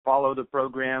follow the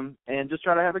program, and just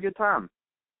try to have a good time.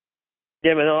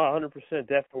 Yeah, man, 100%.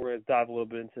 Definitely we're going to dive a little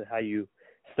bit into how you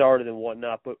started and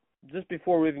whatnot. But just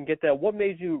before we even get that, what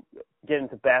made you get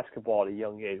into basketball at a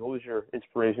young age? What was your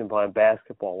inspiration behind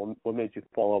basketball? What made you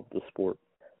fall in love with the sport?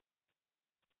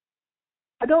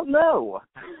 I don't know.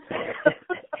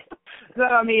 No,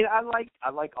 I mean, I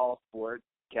like all sports,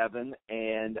 Kevin,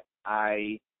 and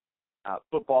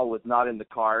football was not in the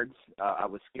cards. I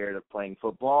was scared of playing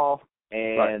football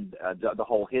and the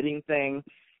whole hitting thing.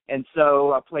 And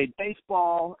so I played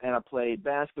baseball and I played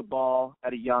basketball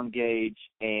at a young age,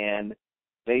 and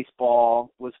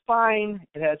baseball was fine.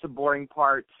 It had some boring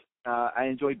parts. I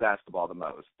enjoyed basketball the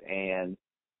most. And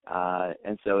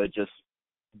so it just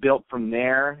built from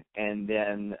there. And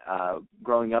then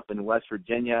growing up in West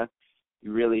Virginia,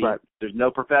 there's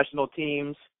no professional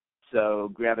teams,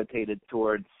 so gravitated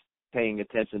towards paying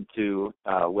attention to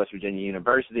West Virginia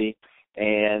University.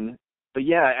 But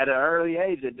yeah, at an early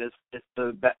age, it's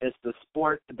the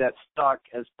sport that stuck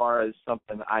as far as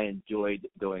something I enjoyed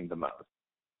doing the most.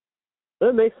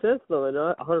 That makes sense, though, and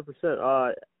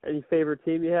 100%. Any favorite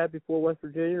team you had before West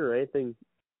Virginia, or anything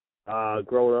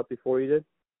growing up before you did?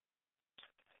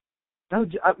 No,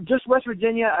 just West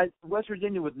Virginia. West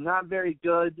Virginia was not very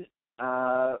good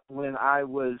when I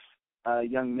was a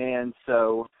young man,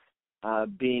 so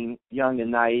being young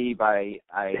and naive, I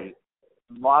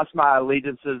lost my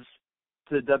allegiances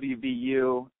to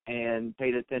WVU and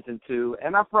paid attention to,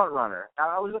 and I front runner.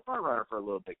 I was a front runner for a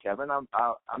little bit, Kevin. I'm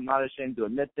not ashamed to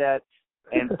admit that,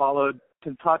 and followed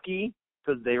Kentucky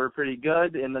because they were pretty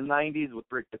good in the 90s with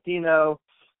Rick Pitino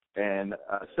and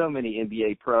so many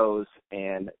NBA pros.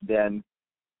 And then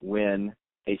when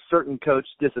a certain coach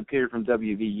disappeared from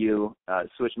WVU,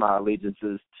 switched my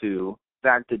allegiances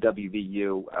back to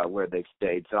WVU where they've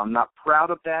stayed. So I'm not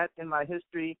proud of that in my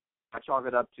history. I chalk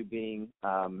it up to being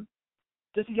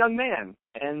just a young man.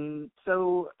 And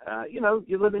so, you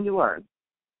live and you learn.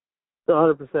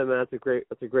 100%, man. That's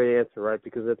a great answer, right?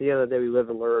 Because at the end of the day, we live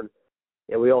and learn,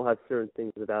 and we all have certain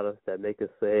things about us that make us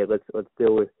say, hey, let's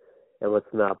do it and let's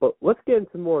not. But let's get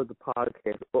into more of the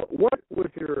podcast. But what was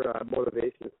your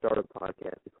motivation to start a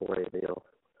podcast before anything else?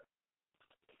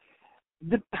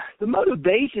 The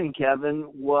motivation, Kevin,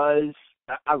 was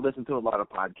I listened to a lot of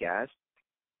podcasts,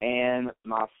 and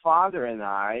my father,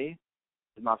 I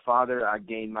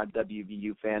gained my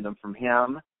WVU fandom from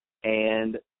him,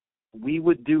 and we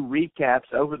would do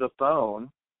recaps over the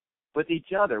phone with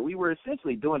each other. We were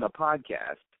essentially doing a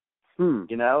podcast,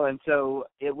 and so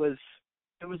it was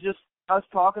just us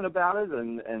talking about it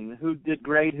and who did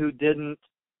great, who didn't,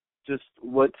 just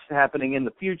what's happening in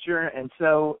the future. And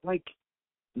so,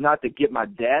 not to get my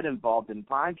dad involved in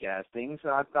podcasting, so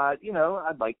I thought,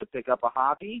 I'd like to pick up a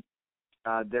hobby.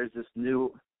 There's this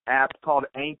new app called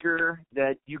Anchor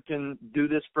that you can do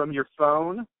this from your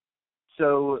phone,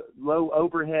 so low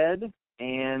overhead,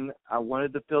 and I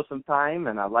wanted to fill some time,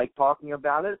 and I like talking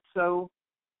about it. So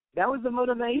that was the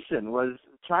motivation, was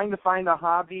trying to find a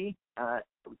hobby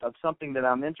of something that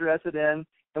I'm interested in,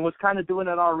 and was kind of doing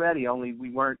it already, only we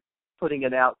weren't putting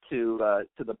it out to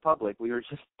the public. We were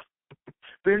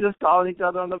just calling each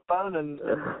other on the phone and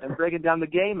breaking down the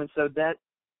game. And so that,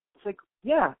 it's like,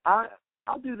 yeah,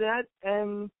 I'll do that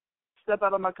and step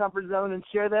out of my comfort zone and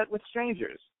share that with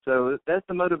strangers. So that's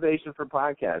the motivation for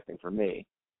podcasting for me.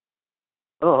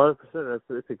 Oh, 100%.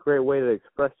 It's a great way to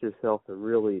express yourself and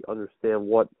really understand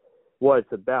what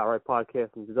it's about, right?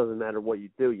 Podcasting, it doesn't matter what you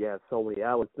do. You have so many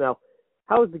outlets. Now,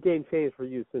 how has the game changed for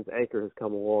you since Anchor has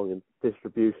come along and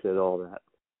distribution and all that?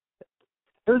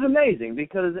 It was amazing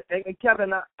because,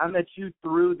 Kevin, I met you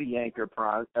through the Anchor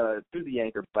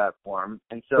platform,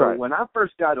 and so when I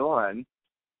first got on,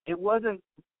 it wasn't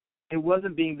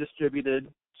being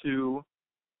distributed to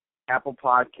Apple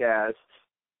Podcasts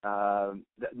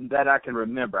that I can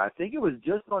remember. I think it was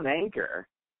just on Anchor,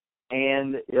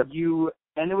 and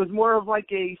it was more of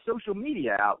like a social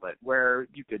media outlet where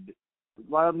you could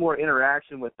a lot more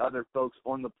interaction with other folks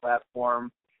on the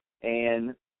platform,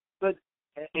 and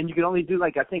you could only do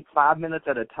I think 5 minutes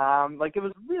at a time. It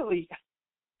was really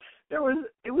it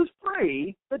was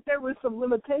free, but there was some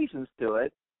limitations to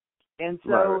it. And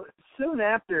so soon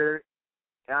after,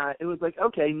 it was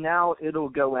okay, now it'll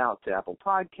go out to Apple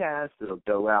Podcasts, it'll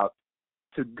go out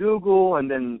to Google, and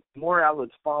then more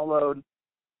outlets followed,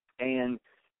 and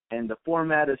the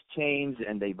format has changed,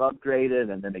 and they've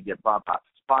upgraded, and then they get bought by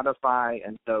Spotify,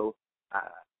 and so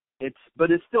it's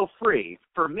still free.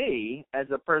 For me, as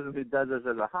a person who does this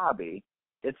as a hobby,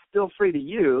 it's still free to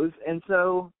use, and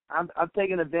so I've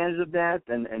taken advantage of that,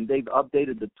 and they've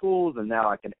updated the tools, and now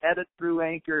I can edit through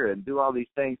Anchor and do all these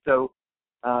things. So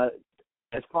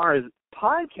as far as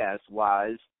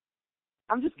podcast-wise,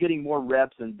 I'm just getting more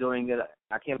reps and doing it.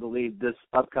 I can't believe this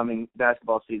upcoming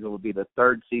basketball season will be the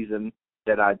third season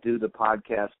that I do the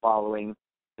podcast following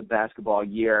the basketball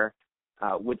year,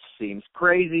 which seems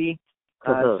crazy.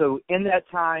 So in that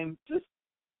time, just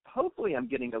hopefully I'm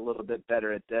getting a little bit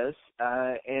better at this,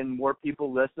 and more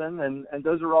people listen, and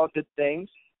those are all good things.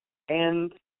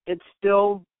 And it's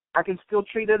still, I can still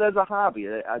treat it as a hobby.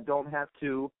 I don't have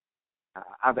to,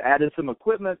 I've added some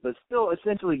equipment, but still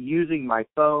essentially using my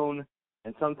phone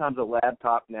and sometimes a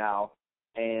laptop now,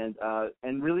 and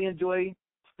really enjoy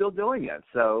still doing it.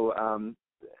 So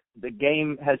the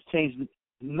game has changed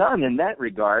none in that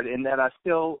regard, in that I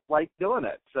still like doing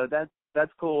it. So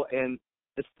that's cool, and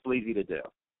it's still easy to do.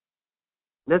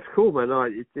 That's cool, man. No,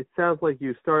 it sounds like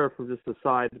you started from just a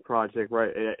side project,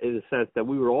 right? In the sense that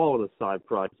we were all on a side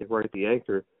project, right? At the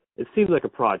Anchor, it seems like a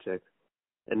project,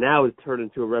 and now it's turned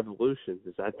into a revolution.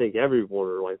 Because I think everyone,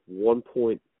 or like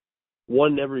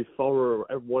 1 every 4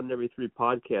 or 1 every 3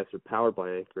 podcasts are powered by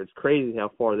Anchor. It's crazy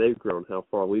how far they've grown, how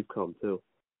far we've come too.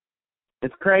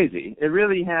 It's crazy. It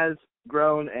really has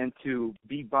grown, and to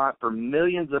be bought for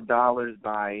millions of dollars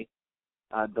by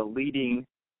the leading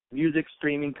music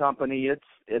streaming company,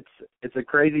 it's a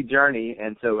crazy journey.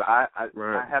 And so I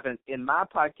haven't in my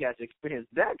podcast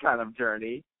experienced that kind of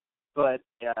journey, but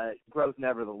growth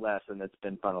nevertheless, and it's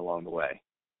been fun along the way.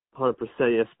 100%.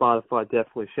 Yeah, Spotify,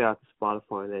 definitely shout out to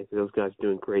Spotify and Anchor. Those guys are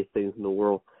doing great things in the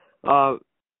world.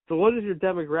 So what is your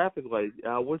demographic like?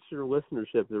 What's your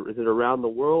listenership? Is it around the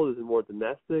world? Is it more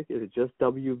domestic? Is it just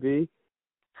WV?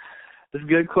 That's a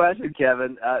good question,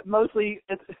 Kevin. Mostly,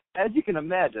 it's, as you can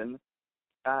imagine,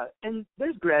 and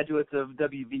there's graduates of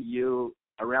WVU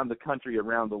around the country,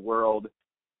 around the world,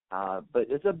 but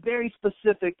it's a very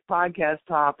specific podcast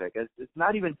topic. It's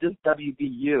not even just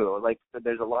WVU. Like,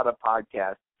 there's a lot of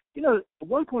podcasts.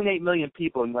 1.8 million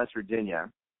people in West Virginia.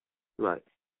 Right.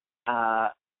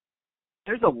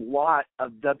 There's a lot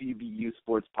of WVU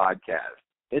sports podcasts.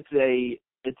 It's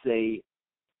a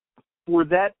for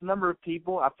that number of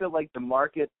people, I feel like the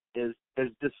market there's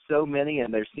just so many,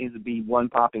 and there seems to be one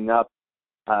popping up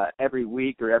every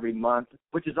week or every month,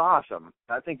 which is awesome.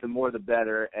 I think the more the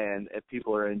better, and if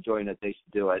people are enjoying it, they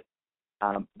should do it.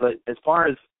 But as far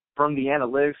as from the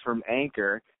analytics from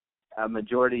Anchor, a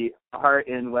majority are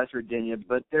in West Virginia,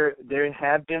 but there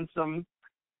have been some.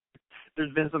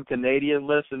 There's been some Canadian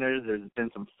listeners. There's been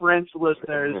some French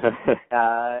listeners,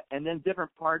 and then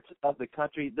different parts of the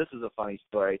country. This is a funny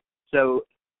story. So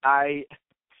the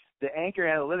Anchor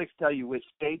analytics tell you which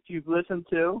states you've listened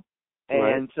to,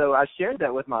 and so I shared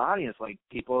that with my audience. Like,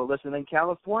 people are listening in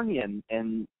California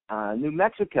and New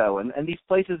Mexico and these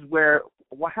places where,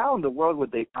 well, how in the world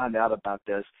would they find out about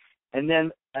this? And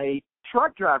then a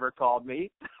truck driver called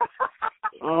me.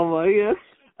 Oh, my gosh.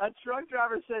 A truck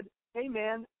driver said, "Hey,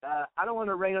 man, I don't want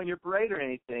to rain on your parade or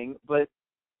anything, but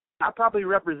I probably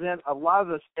represent a lot of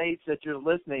the states that you're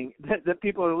listening, that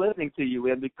people are listening to you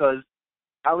in, because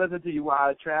I listen to you while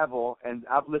I travel, and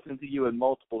I've listened to you in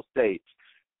multiple states."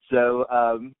 So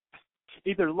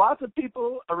either lots of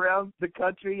people around the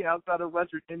country outside of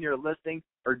West Virginia are listening,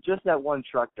 or just that one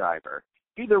truck driver.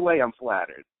 Either way, I'm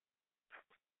flattered.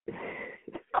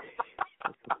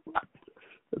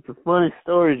 It's a funny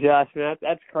story, Josh, man.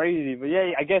 That's crazy. But,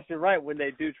 yeah, I guess you're right. When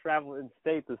they do travel in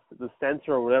state, the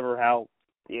sensor or whatever, how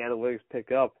the analytics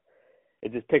pick up,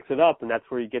 it just picks it up, and that's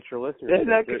where you get your listeners.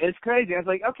 It's crazy. I was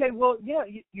like, okay, well, yeah,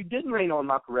 you didn't rain on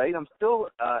my parade. I'm still,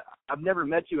 I've never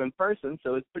met you in person,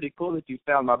 so it's pretty cool that you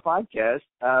found my podcast.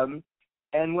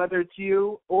 And whether it's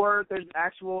you or there's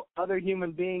actual other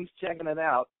human beings checking it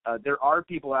out, there are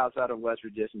people outside of West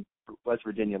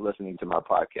Virginia listening to my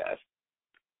podcast.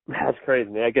 That's crazy,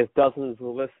 man. I guess dozens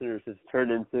of listeners has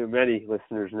turned into many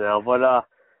listeners now. But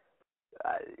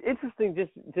interesting,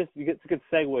 just it's a good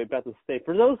segue about the state.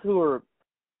 For those who are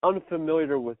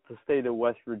unfamiliar with the state of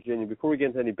West Virginia, before we get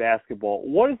into any basketball,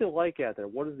 what is it like out there?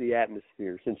 What is the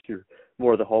atmosphere, since you're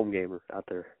more the home gamer out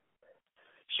there?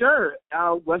 Sure.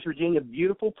 West Virginia,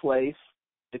 beautiful place.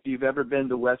 If you've ever been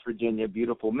to West Virginia,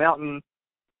 beautiful mountain,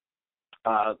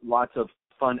 lots of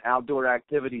fun outdoor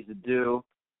activities to do.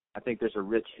 I think there's a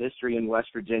rich history in West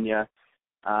Virginia.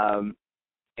 And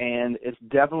it's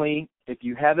definitely, if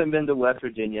you haven't been to West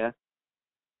Virginia,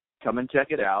 come and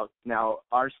check it out. Now,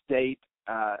 our state,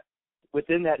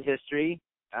 within that history,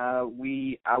 I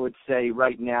would say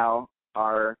right now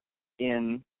are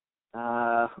in,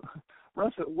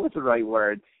 what's the right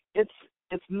word?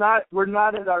 We're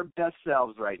not at our best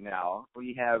selves right now.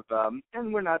 We have,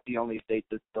 and we're not the only state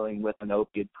that's dealing with an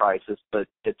opiate crisis, but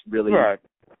it's really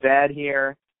bad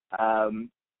here.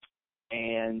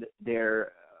 And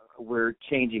we're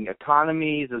changing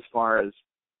economies as far as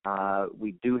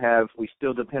We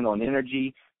still depend on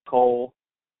energy, coal,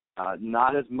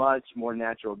 not as much, more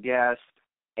natural gas.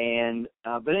 And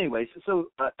but anyway, so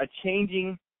a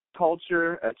changing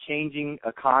culture, a changing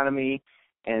economy,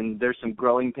 and there's some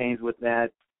growing pains with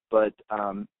that. But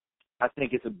I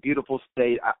think it's a beautiful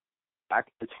state.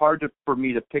 It's hard for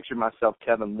me to picture myself,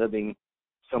 Kevin, living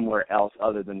somewhere else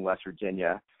other than West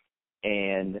Virginia.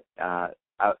 And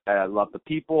I love the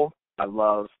people. I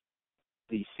love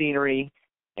the scenery,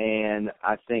 and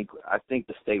I think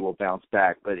the state will bounce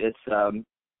back. But it's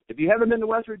if you haven't been to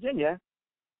West Virginia,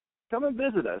 come and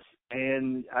visit us,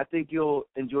 and I think you'll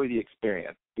enjoy the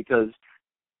experience, because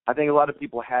I think a lot of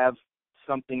people have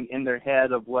something in their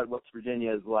head of what West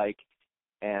Virginia is like,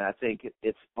 and I think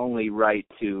it's only right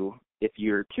to, if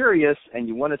you're curious and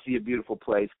you want to see a beautiful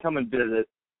place, come and visit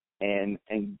and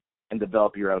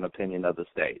develop your own opinion of the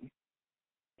state.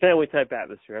 Family type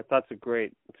atmosphere. I thought it's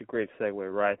a great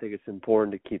segue, right? I think it's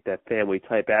important to keep that family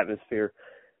type atmosphere,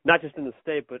 not just in the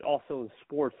state, but also in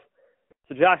sports.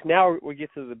 So, Josh, now we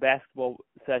get to the basketball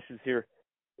sessions here.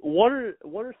 What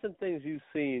are some things you've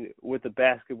seen with the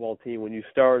basketball team when you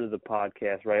started the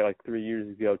podcast, right, like 3 years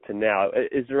ago to now?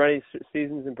 Is there any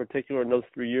seasons in particular in those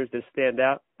 3 years that stand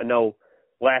out? I know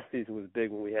last season was big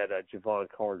when we had Javon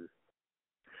Carter.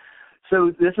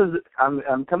 So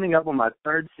I'm coming up on my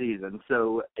third season,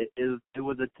 so it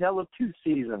was a tale of two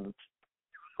seasons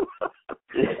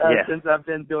since I've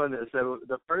been doing this. So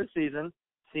the first season,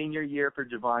 senior year for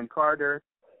Javon Carter,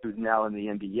 who's now in the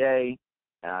NBA.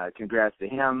 Congrats to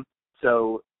him.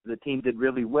 So the team did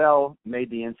really well, made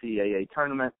the NCAA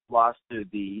tournament, lost to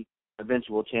the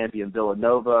eventual champion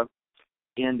Villanova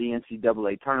in the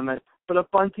NCAA tournament. But a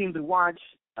fun team to watch.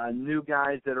 New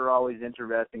guys that are always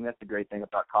interesting. That's the great thing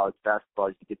about college basketball,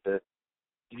 is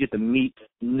you get to meet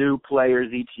new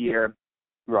players each year.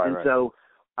 Right. So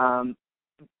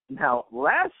now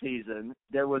last season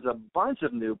there was a bunch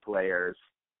of new players,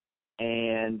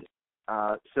 and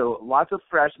so lots of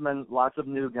freshmen, lots of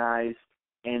new guys,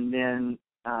 and then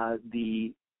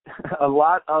a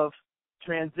lot of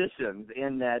transitions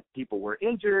in that people were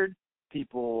injured,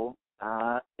 people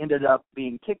ended up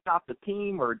being kicked off the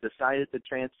team or decided to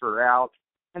transfer out.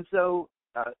 And so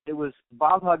it was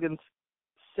Bob Huggins'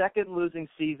 second losing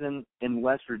season in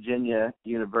West Virginia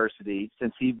University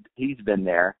since he's been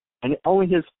there, and only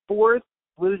his fourth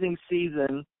losing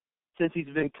season since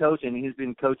he's been coaching. He's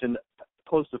been coaching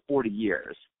close to 40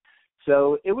 years.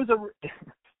 So it was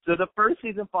so the first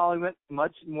season following went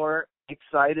much more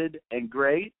excited and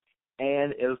great,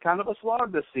 and it was kind of a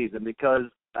slog this season because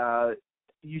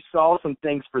you saw some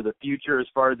things for the future as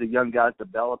far as the young guys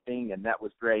developing, and that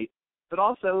was great. But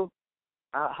also,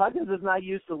 Huggins is not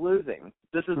used to losing.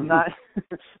 This is not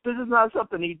this is not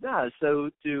something he does. So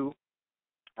to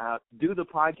do the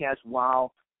podcast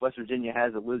while West Virginia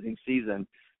has a losing season,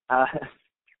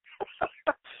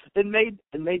 it made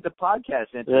the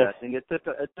podcast interesting. It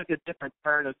took a different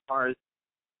turn as far as,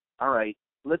 all right,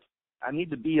 I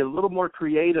need to be a little more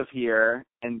creative here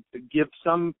and give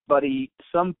some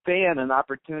fan an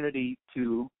opportunity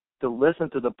to listen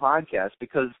to the podcast,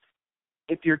 because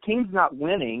if your team's not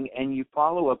winning and you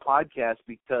follow a podcast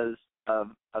because of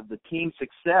the team's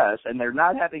success and they're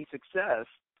not having success,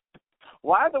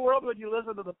 why in the world would you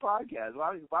listen to the podcast?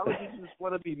 Why would you just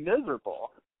want to be miserable?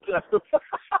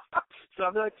 So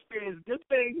I've experienced good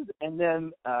things, and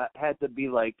then had to be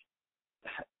like,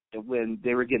 when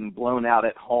they were getting blown out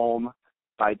at home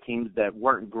by teams that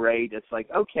weren't great, it's like,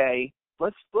 okay,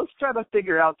 let's try to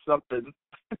figure out something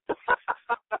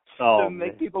to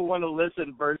make people want to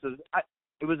listen. Versus,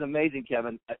 it was amazing,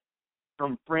 Kevin,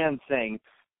 from friends saying,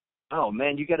 "Oh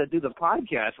man, you got to do the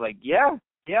podcast." Like, yeah,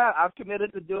 I've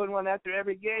committed to doing one after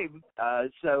every game.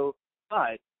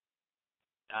 But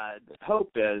the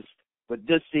hope is, with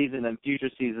this season and future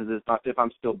seasons, is if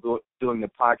I'm still doing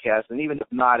the podcast, and even if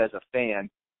not as a fan,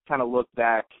 kind of look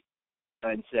back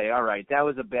and say, all right, that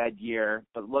was a bad year,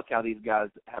 but look how these guys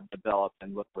have developed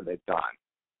and look where they've gone.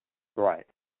 Right.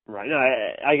 No,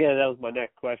 I guess that was my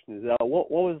next question. Is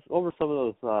what were some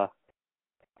of those?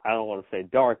 I don't want to say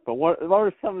dark, but what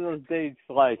were some of those days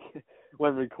like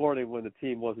when recording when the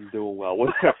team wasn't doing well?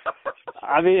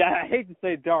 I mean, I hate to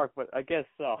say dark, but I guess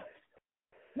so.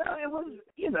 No, it was,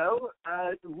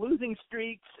 losing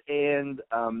streaks, and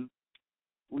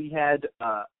we had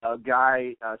a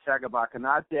guy, Sagaba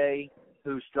Kanate,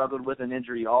 who struggled with an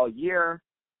injury all year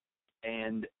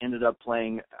and ended up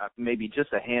playing maybe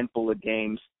just a handful of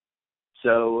games.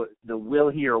 So the will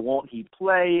he or won't he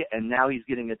play, and now he's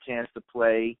getting a chance to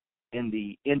play in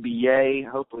the NBA.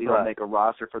 Hopefully he'll make a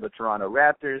roster for the Toronto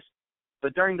Raptors.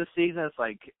 But during the season, it's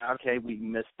like, okay, we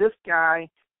missed this guy,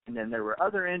 and then there were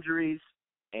other injuries.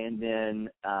 and then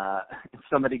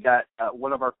somebody got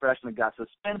one of our freshmen got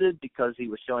suspended because he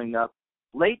was showing up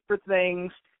late for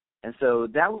things, and so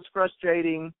that was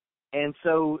frustrating. And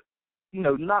so,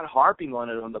 not harping on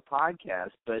it on the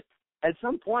podcast, but at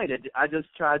some point I just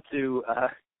tried to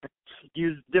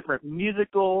use different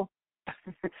musical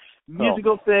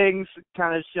things,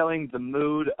 kind of showing the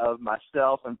mood of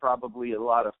myself and probably a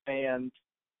lot of fans,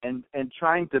 and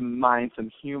trying to mine some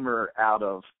humor out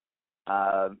of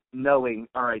knowing,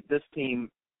 all right, this team,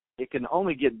 it can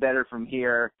only get better from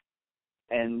here,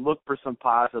 and look for some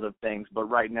positive things. But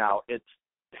right now, it's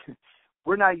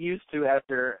we're not used to,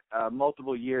 after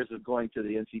multiple years of going to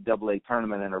the NCAA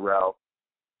tournament in a row,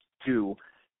 to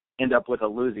end up with a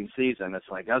losing season. It's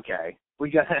like, okay,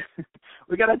 we gotta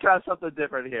try something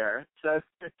different here. So,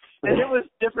 and it was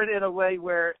different in a way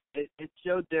where it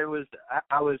showed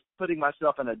I was putting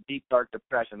myself in a deep, dark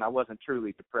depression. I wasn't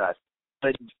truly depressed,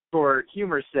 but for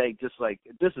humor's sake, just like,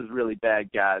 this is really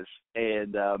bad, guys,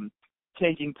 and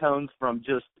changing tones from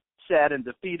just sad and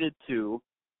defeated to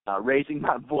raising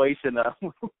my voice in a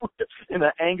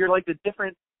anger, like the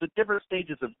different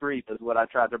stages of grief is what I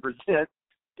tried to present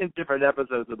in different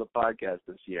episodes of the podcast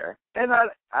this year. And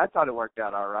I thought it worked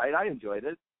out all right. I enjoyed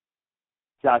it.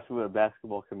 Joshua, a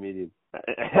basketball comedian.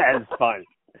 That's funny.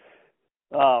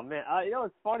 Oh, man.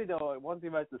 It's funny, though. One thing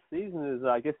about the season is,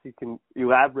 I guess you can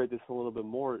elaborate this a little bit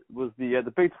more, was the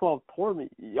Big 12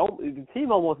 tournament. The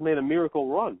team almost made a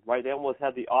miracle run, right? They almost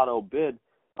had the auto bid.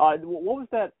 What was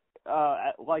that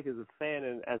like as a fan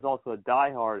and as also a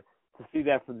diehard to see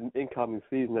that for the incoming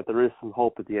season, that there is some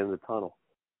hope at the end of the tunnel?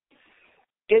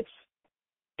 It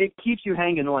keeps you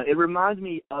hanging on. It reminds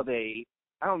me of I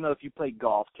don't know if you play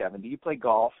golf, Kevin. Do you play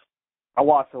golf? I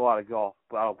watch a lot of golf,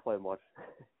 but I don't play much.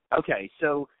 Okay,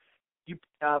 so you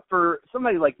for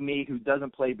somebody like me who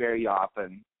doesn't play very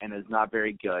often and is not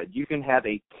very good, you can have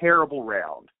a terrible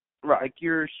round. Right. Like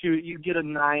you get a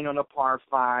 9 on a par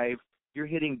 5. You're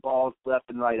hitting balls left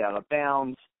and right out of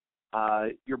bounds.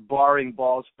 You're borrowing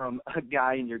balls from a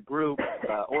guy in your group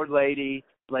or lady.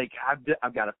 Like,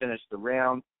 I've got to finish the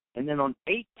round. And then on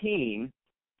 18,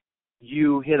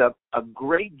 you hit a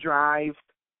great drive,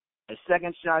 a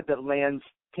second shot that lands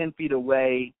 10 feet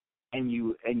away, and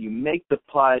you make the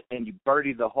putt and you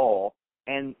birdie the hole.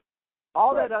 And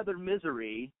all that other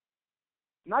misery,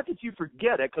 not that you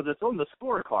forget it because it's on the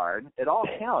scorecard, it all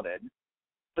counted,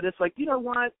 but it's like, you know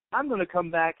what, I'm going to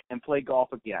come back and play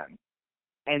golf again.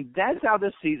 And that's how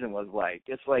this season was like.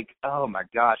 It's like, oh my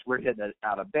gosh, we're hitting it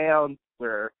out of bounds.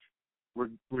 We're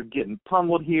getting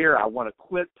pummeled here. I want to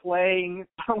quit playing.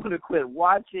 I want to quit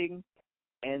watching.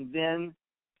 And then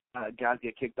guys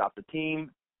get kicked off the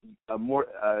team.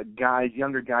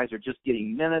 Younger guys are just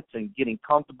getting minutes and getting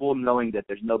comfortable knowing that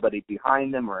there's nobody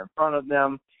behind them or in front of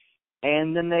them.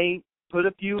 And then they put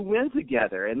a few wins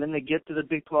together. And then they get to the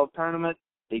Big 12 tournament.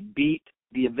 They beat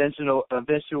the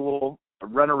eventual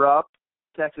runner-up,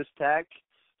 Texas Tech,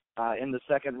 in the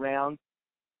second round.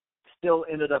 Still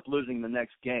ended up losing the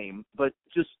next game, but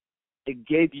just it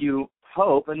gave you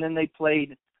hope. And then they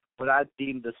played what I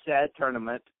deemed the sad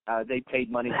tournament. They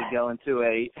paid money to go into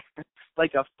a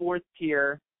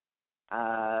fourth-tier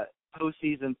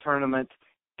postseason tournament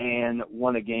and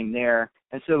won a game there.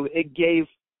 And so it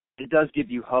does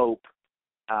give you hope.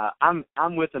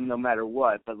 I'm with them no matter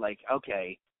what, but like,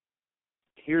 okay,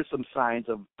 here's some signs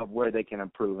of where they can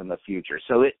improve in the future.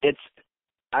 So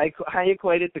I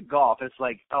equate it to golf. It's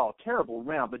like, oh, terrible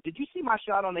round, but did you see my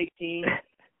shot on 18?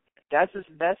 That's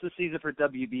the season for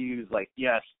WVU. Like,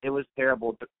 yes, it was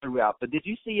terrible throughout, but did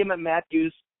you see him at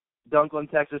Matthews dunk on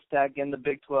Texas Tech in the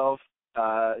Big 12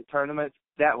 tournament?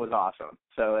 That was awesome.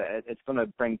 So it's going to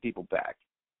bring people back.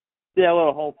 Yeah, a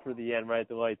little hope for the end, right?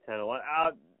 The light tunnel.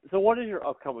 So what is your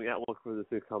upcoming outlook for this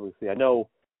upcoming season? I know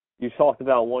you talked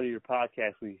about on one of your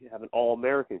podcasts we have an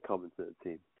All-American coming to the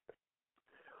team.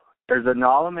 There's an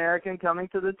All-American coming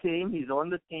to the team. He's on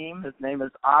the team. His name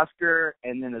is Oscar,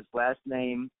 and then his last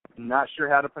name, I'm not sure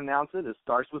how to pronounce it. It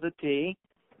starts with a T.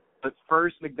 But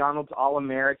first McDonald's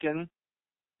All-American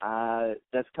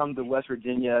that's come to West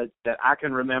Virginia that I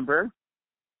can remember.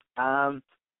 And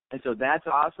so that's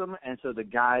awesome. And so the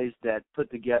guys that put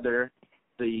together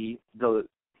the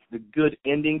good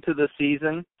ending to the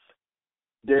season,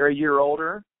 they're a year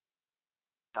older.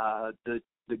 The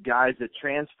guys that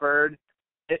transferred,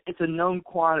 it's a known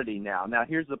quantity now. Now,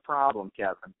 here's the problem,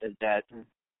 Kevin, is that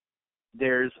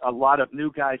there's a lot of new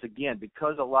guys, again,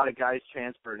 because a lot of guys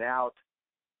transferred out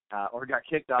or got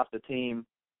kicked off the team.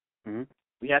 Mm-hmm.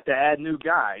 We have to add new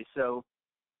guys. So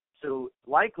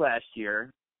like last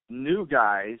year, new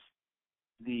guys,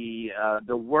 the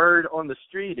word on the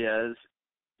street is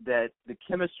that the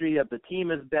chemistry of the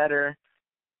team is better,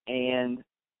 and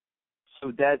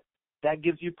so that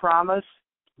gives you promise.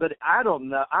 But I don't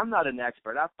know. I'm not an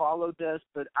expert. I followed this,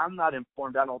 but I'm not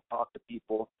informed. I don't talk to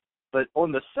people. But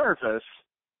on the surface,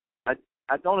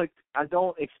 I don't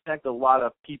expect a lot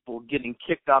of people getting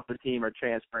kicked off the team or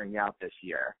transferring out this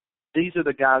year. These are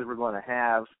the guys we're going to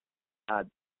have.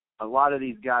 A lot of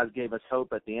these guys gave us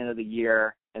hope at the end of the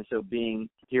year, and so being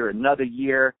here another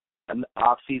year, an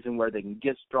off season where they can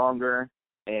get stronger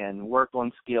and work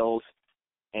on skills,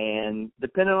 and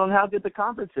depending on how good the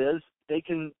conference is,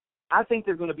 I think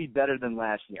they're going to be better than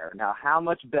last year. Now, how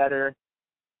much better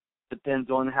depends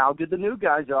on how good the new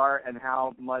guys are and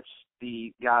how much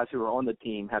the guys who are on the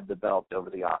team have developed over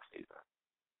the offseason.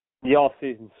 The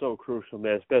offseason is so crucial,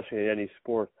 man, especially in any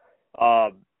sport.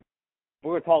 We're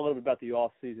going to talk a little bit about the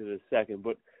offseason in a second,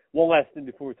 but one last thing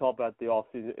before we talk about the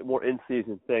offseason, more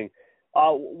in-season thing.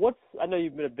 I know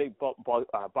you've been a big Bob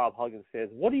Huggins fan.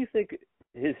 What do you think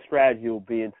his strategy will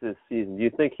be into this season? Do you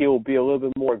think he will be a little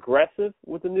bit more aggressive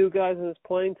with the new guys in his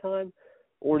playing time,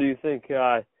 or do you think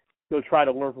he'll try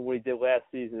to learn from what he did last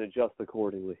season and adjust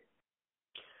accordingly?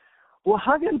 Well,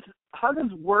 Huggins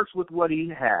works with what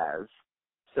he has,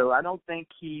 so I don't think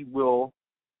he will.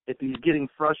 If he's getting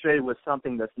frustrated with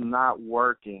something that's not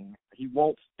working, he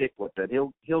won't stick with it.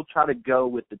 He'll try to go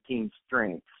with the team's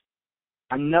strengths.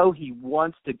 I know he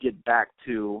wants to get back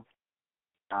to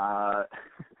better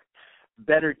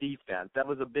defense. That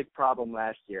was a big problem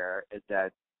last year, is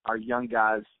that our young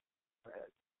guys,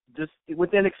 just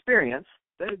with inexperience,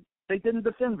 they didn't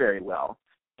defend very well.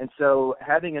 And so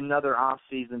having another off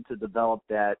season to develop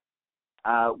that,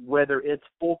 whether it's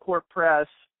full court press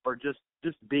or just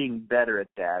being better at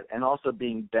that, and also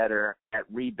being better at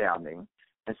rebounding.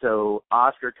 And so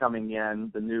Oscar coming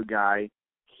in, the new guy,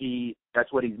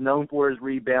 that's what he's known for, is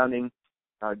rebounding.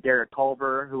 Derek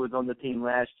Culver, who was on the team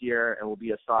last year and will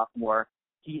be a sophomore,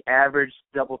 he averaged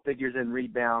double figures in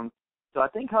rebounds. So I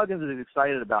think Huggins is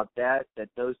excited about that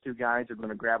those two guys are going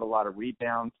to grab a lot of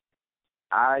rebounds.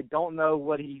 I don't know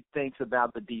what he thinks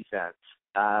about the defense,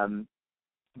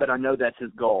 but I know that's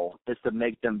his goal, is to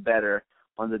make them better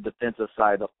on the defensive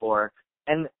side of the floor.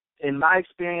 And in my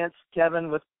experience, Kevin,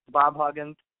 with Bob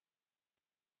Huggins,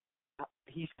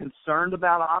 he's concerned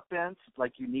about offense,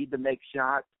 like you need to make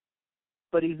shots,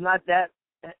 but he's not that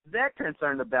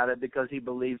concerned about it, because he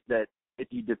believes that if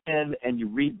you defend and you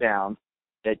rebound,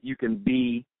 that you can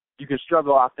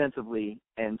struggle offensively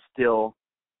and still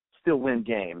win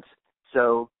games.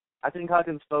 So I think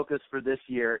Huggins' focus for this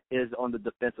year is on the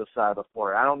defensive side of the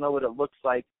floor. I don't know what it looks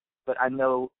like, but I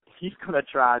know he's going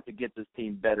to try to get this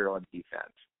team better on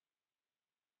defense.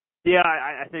 Yeah,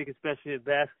 I think especially in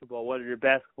basketball, whether you're a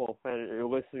basketball fan or you're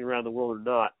listening around the world or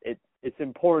not, it's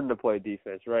important to play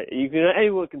defense, right?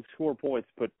 Anyone can score points,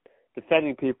 but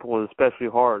defending people is especially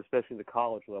hard, especially at the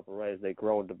college level, right, as they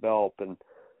grow and develop, and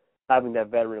having that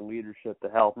veteran leadership to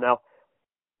help. Now,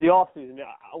 the offseason,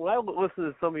 when I listened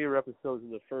to some of your episodes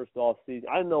in the first offseason,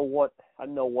 I know what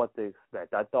to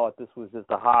expect. I thought this was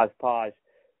just a hodgepodge.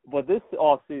 But this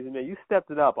offseason, man, you stepped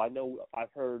it up. I know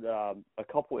I've heard a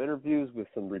couple interviews with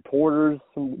some reporters,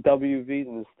 some WVs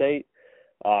in the state.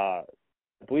 I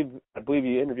believe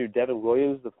you interviewed Devin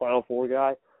Williams, the Final Four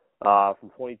guy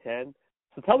from 2010.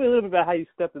 So tell me a little bit about how you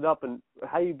stepped it up and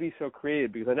how you be so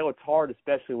creative, because I know it's hard,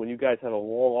 especially when you guys have a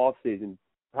long offseason,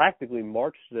 practically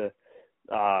March to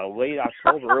late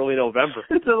October, early November.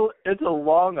 It's a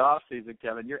long offseason,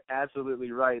 Kevin. You're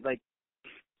absolutely right. Like,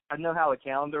 I know how a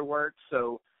calendar works,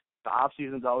 so the off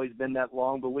season's always been that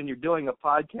long. But when you're doing a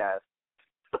podcast,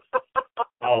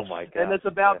 oh my God, and it's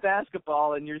about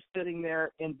basketball, and you're sitting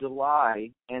there in July,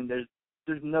 and there's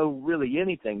no really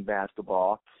anything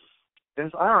basketball. And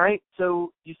it's all right.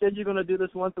 So you said you're going to do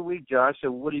this once a week, Josh.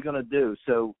 So what are you going to do?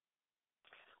 So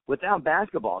without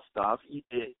basketball stuff,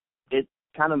 it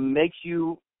kind of makes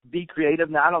you be creative.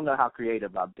 Now, I don't know how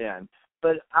creative I've been,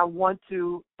 but I want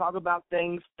to talk about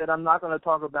things that I'm not going to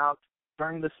talk about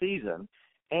during the season.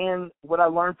 And what I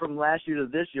learned from last year to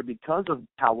this year, because of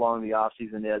how long the off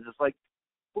season is, it's like,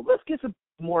 well, let's get some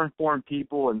more informed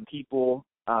people and people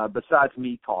besides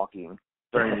me talking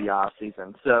during the off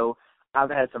season. So I've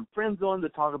had some friends on to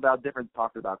talked about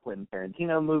Quentin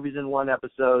Tarantino movies in one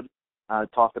episode,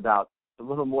 talked about a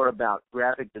little more about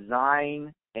graphic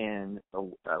design and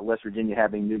West Virginia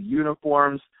having new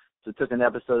uniforms. So took an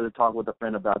episode to talk with a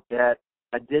friend about that.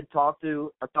 I did talk to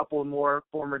a couple more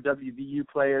former WVU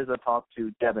players. I talked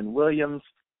to Devin Williams,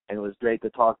 and it was great to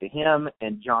talk to him,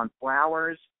 and John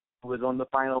Flowers, who was on the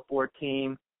Final Four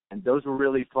team, and those were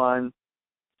really fun,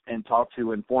 and talked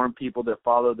to informed people that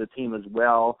follow the team as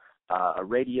well, a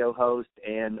radio host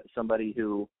and somebody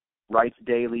who writes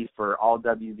daily for all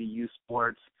WVU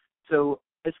sports. So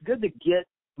it's good to get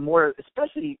more,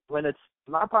 especially when it's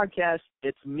my podcast.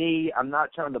 It's me. I'm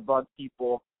not trying to bug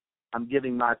people. I'm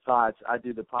giving my thoughts. I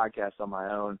do the podcast on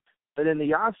my own. But in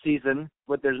the off season,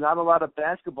 when there's not a lot of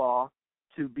basketball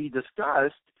to be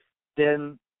discussed,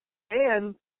 then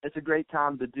and it's a great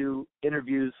time to do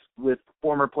interviews with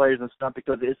former players and stuff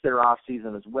because it's their off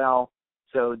season as well.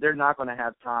 So they're not going to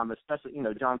have time, especially,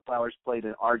 John Flowers played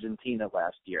in Argentina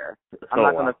last year. I'm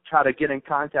not going to try to get in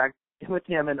contact with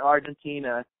him in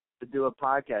Argentina to do a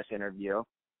podcast interview.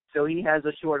 So he has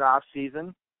a short off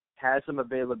season, has some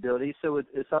availability, so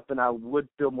it's something I would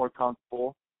feel more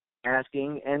comfortable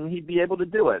asking, and he'd be able to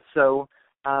do it. So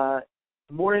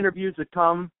more interviews to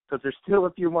come because there's still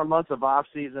a few more months of off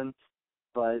season,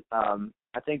 but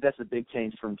I think that's a big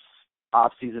change from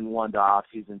off season 1 to off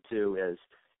season 2 is,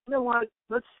 you know what,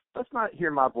 let's not hear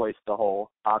my voice the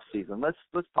whole off season.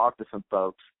 Let's talk to some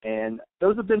folks, and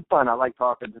those have been fun. I like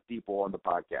talking to people on the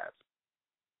podcast.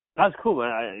 That's cool,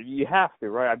 man. You have to,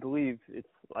 right? I believe it's,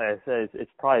 like I said,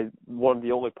 it's probably one of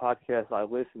the only podcasts I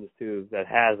listen to that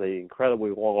has an incredibly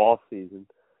long off season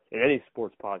in any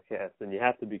sports podcast, and you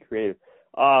have to be creative.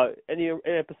 Any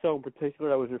episode in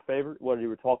particular that was your favorite, whether you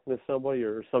were talking to somebody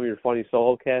or some of your funny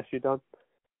solo casts you've done?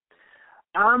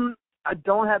 I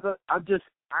don't have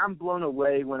I'm blown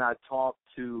away when I talked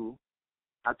to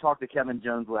Kevin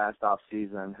Jones last off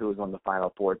season, who was on the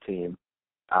Final Four team.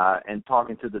 And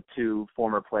talking to the 2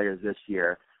 former players this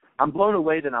year, I'm blown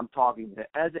away that I'm talking to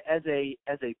as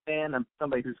a fan. I'm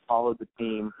somebody who's followed the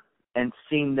team and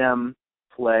seen them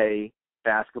play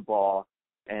basketball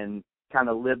and kind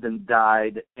of lived and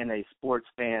died in a sports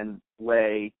fan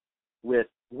way with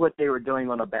what they were doing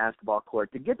on a basketball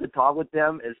court. To get to talk with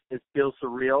them it feels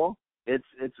surreal. It's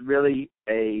really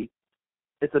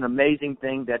it's an amazing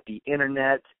thing that the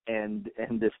internet and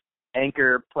this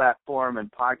Anchor platform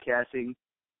and podcasting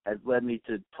has led me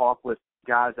to talk with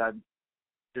guys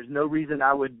there's no reason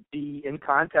I would be in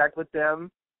contact with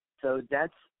them. So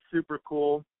that's super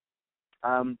cool.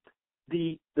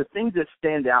 The things that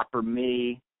stand out for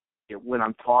me when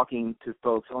I'm talking to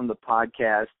folks on the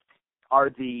podcast are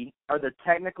the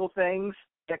technical things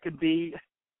that could be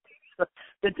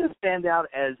that just stand out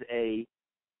as a,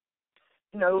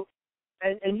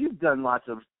 and you've done lots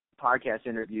of podcast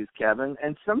interviews, Kevin,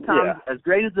 and sometimes as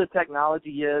great as the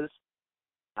technology is,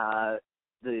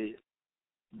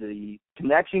 the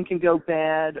connection can go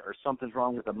bad, or something's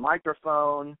wrong with the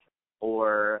microphone,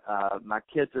 or my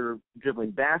kids are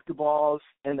dribbling basketballs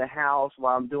in the house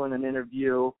while I'm doing an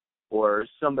interview, or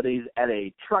somebody's at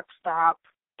a truck stop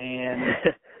and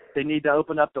they need to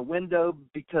open up the window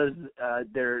because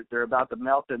they're about to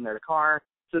melt in their car.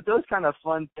 So those kind of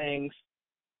fun things,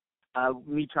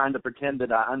 me trying to pretend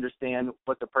that I understand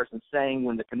what the person's saying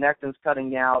when the connection's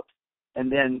cutting out,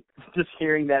 and then just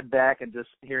hearing that back and just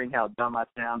hearing how dumb I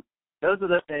sound. Those are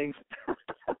the things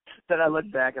that I look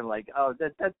back and like, oh,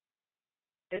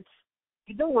 it's,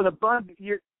 you don't want to bug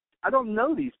I don't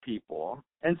know these people.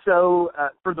 And so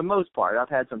for the most part, I've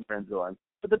had some friends on,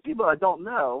 but the people I don't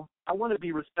know, I want to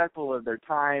be respectful of their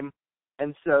time.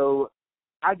 And so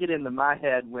I get into my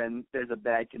head when there's a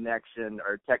bad connection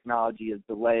or technology is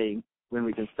delaying when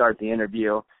we can start the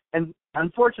interview. And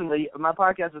unfortunately, my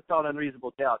podcast is called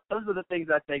Unreasonable Doubt. Those are the things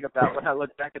I think about when I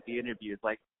look back at the interviews.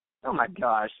 Like, oh my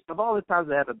gosh, of all the times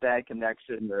I have a bad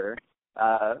connection, or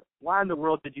why in the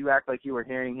world did you act like you were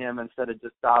hearing him instead of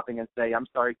just stopping and say, I'm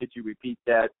sorry, could you repeat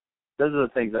that? Those are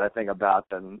the things that I think about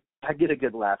and I get a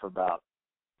good laugh about.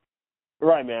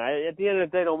 Right, man. At the end of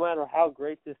the day, no matter how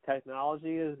great this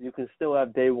technology is, you can still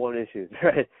have day one issues,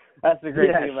 right? That's the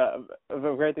great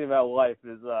thing about life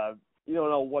is you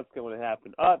don't know what's going to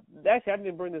happen. Actually, I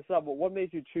didn't bring this up, but what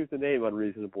made you choose the name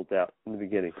Unreasonable Doubt in the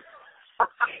beginning?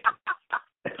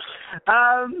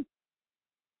 I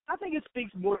think it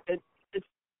speaks more. It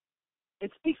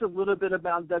speaks a little bit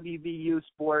about WVU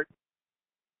sport,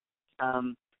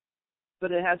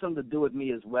 but it has something to do with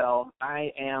me as well.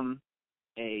 I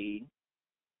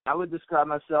would describe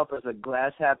myself as a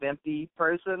glass half empty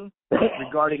person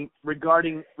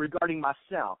regarding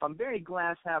myself. I'm very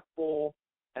glass half full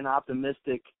and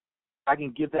optimistic. I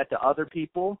can give that to other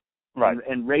people, right,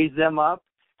 and raise them up.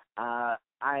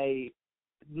 I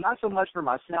not so much for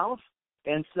myself,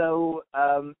 and so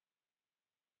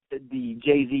the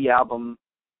Jay-Z album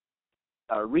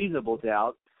Reasonable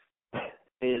Doubt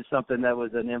is something that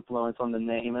was an influence on the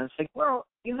name. And it's like, well,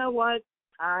 you know what?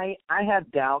 I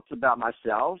have doubts about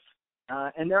myself,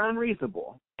 and they're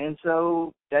unreasonable. And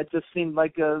so that just seemed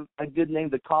like a good name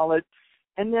to call it.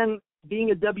 And then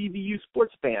being a WVU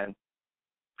sports fan,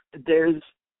 this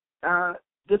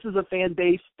is a fan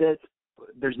base that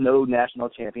there's no national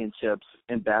championships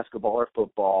in basketball or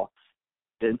football.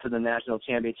 been to the national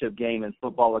championship game in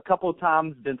football a couple of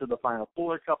times, been to the Final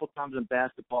Four a couple of times in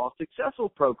basketball. Successful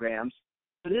programs,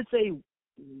 but it's a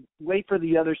wait for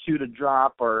the other shoe to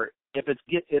drop, or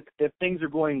if things are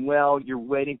going well, you're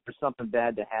waiting for something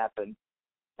bad to happen,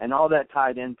 and all that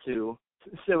tied into.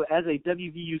 So as a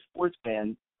WVU sports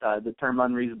fan, the term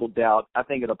unreasonable doubt, I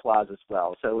think it applies as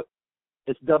well. So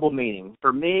it's double meaning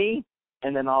for me,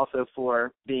 and then also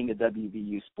for being a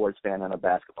WVU sports fan and a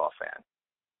basketball fan.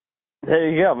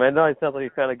 There you go, man. No, it sounds like you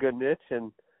found a good niche,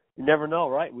 and you never know,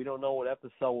 right? We don't know what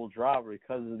episode will drop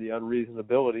because of the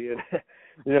unreasonability,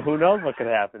 and who knows what could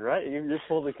happen, right? You just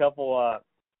pulled a couple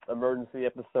emergency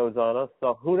episodes on us,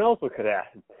 so who knows what could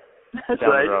happen That's down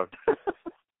right. the road.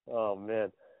 Oh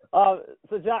man.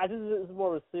 So Josh, this is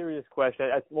more of a serious question.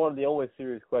 It's one of the only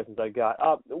serious questions I got.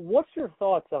 What's your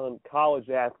thoughts on college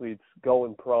athletes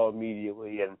going pro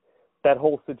immediately and that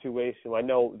whole situation? I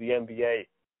know the NBA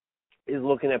is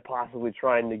looking at possibly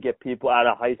trying to get people out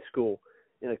of high school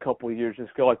in a couple of years,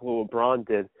 just go like what LeBron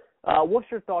did. What's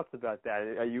your thoughts about that?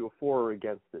 Are you for or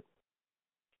against it?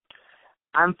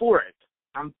 I'm for it.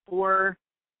 I'm for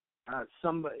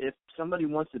if somebody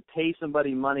wants to pay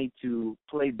somebody money to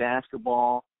play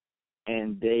basketball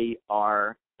and they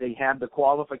have the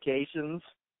qualifications,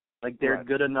 like they're right.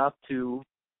 good enough to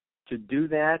do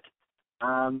that,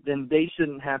 then they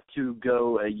shouldn't have to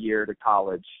go a year to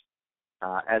college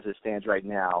as it stands right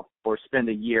now, or spend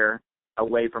a year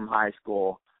away from high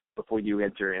school before you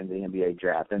enter in the NBA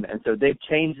draft. And so they've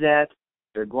changed that.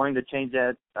 They're going to change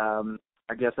that,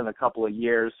 I guess, in a couple of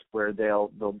years, where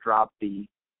they'll drop the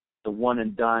one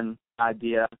and done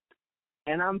idea.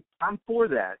 And I'm for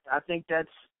that. I think that's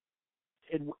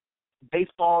it.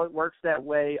 Baseball, it works that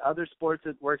way. Other sports,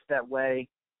 it works that way.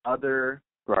 Other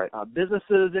right.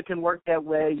 Businesses, it can work that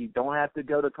way. You don't have to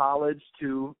go to college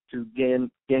to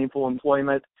gain gainful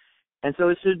employment. And so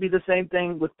it should be the same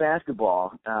thing with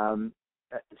basketball.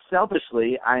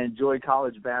 Selfishly, I enjoy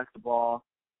college basketball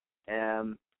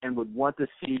and would want to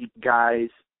see guys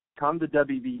come to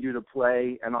WVU to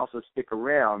play and also stick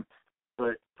around.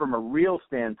 But from a real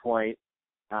standpoint,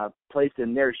 placed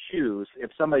in their shoes, if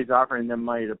somebody's offering them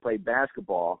money to play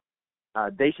basketball,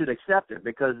 they should accept it,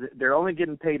 because they're only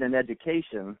getting paid in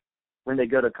education when they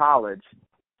go to college,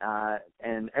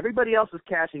 and everybody else is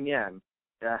cashing in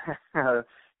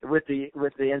with the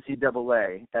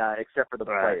NCAA, except for the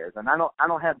players. And I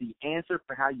don't have the answer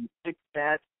for how you fix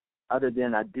that, other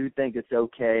than I do think it's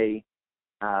okay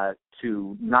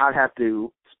to not have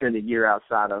to spend a year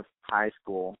outside of high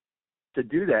school to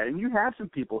do that. And you have some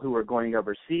people who are going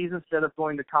overseas instead of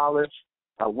going to college.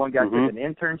 One guy took an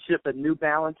internship at New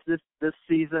Balance this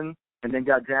season and then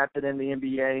got drafted in the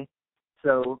NBA.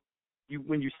 So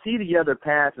when you see the other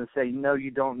paths and say, no,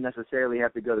 you don't necessarily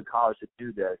have to go to college to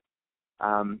do this,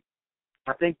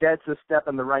 I think that's a step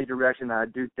in the right direction. I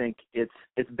do think it's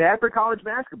bad for college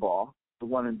basketball, the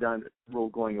one and done rule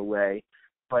going away,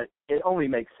 but it only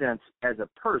makes sense as a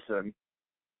person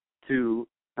to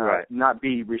not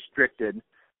be restricted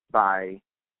by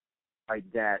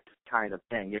that kind of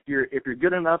thing. If you're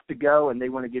good enough to go and they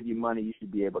want to give you money, you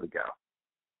should be able to go.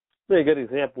 A good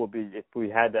example would be if we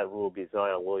had that rule, be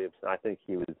Zion Williamson. I think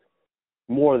he was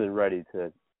more than ready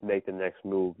to make the next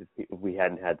move if we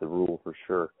hadn't had the rule, for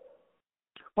sure.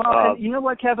 Well, and you know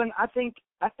what, Kevin? I think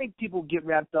people get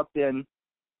wrapped up in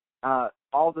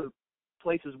all the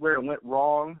places where it went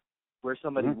wrong, where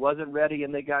somebody wasn't ready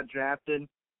and they got drafted,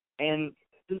 and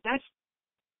that's,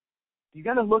 you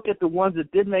got to look at the ones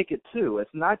that did make it too. It's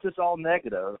not just all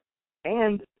negative,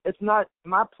 and it's not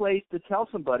my place to tell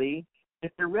somebody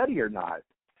if they're ready or not.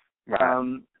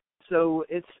 Right. So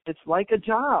it's like a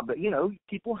job.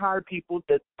 People hire people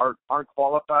that aren't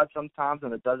qualified sometimes,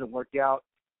 and it doesn't work out.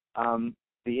 The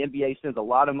NBA spends a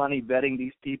lot of money vetting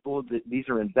these people. These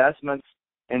are investments,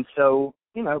 and so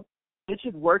it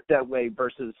should work that way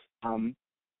versus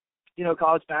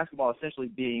college basketball essentially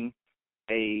being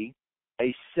a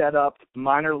set up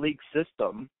minor league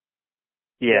system.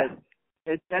 Yeah.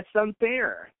 That's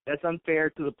unfair. That's unfair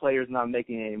to the players not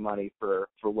making any money for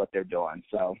what they're doing.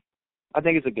 So I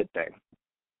think it's a good thing.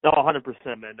 No, 100%,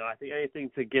 man. No, I think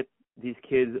anything to get these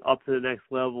kids up to the next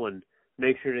level and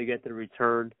make sure they get the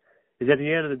return, is at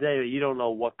the end of the day, you don't know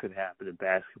what could happen in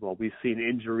basketball. We've seen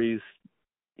injuries,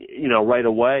 right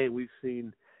away. We've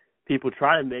seen people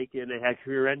try to make it and they had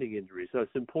career-ending injuries. So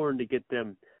it's important to get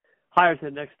them higher to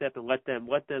the next step and let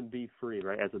them be free,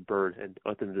 right, as a bird, and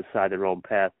let them decide their own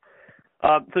path.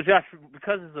 So, Josh,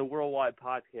 because it's a worldwide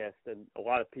podcast and a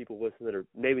lot of people listen that are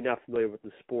maybe not familiar with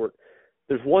the sport,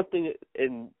 there's one thing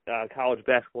in college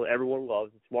basketball that everyone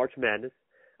loves. It's March Madness.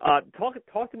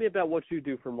 Talk to me about what you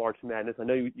do for March Madness. I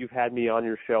know you've had me on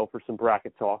your show for some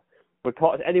bracket talk, but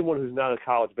talk to anyone who's not a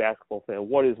college basketball fan.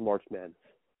 What is March Madness?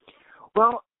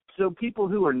 Well, so people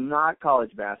who are not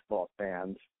college basketball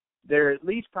fans, they're at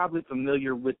least probably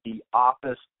familiar with the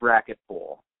office bracket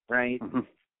pool, right?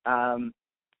 Mm-hmm.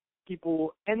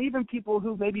 People, and even people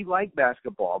who maybe like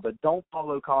basketball but don't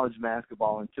follow college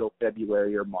basketball until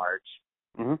February or March.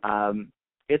 Mm-hmm.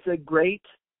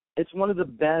 It's one of the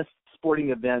best sporting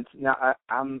events. Now,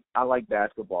 I like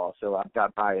basketball, so I've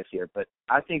got bias here, but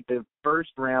I think the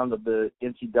first round of the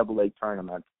NCAA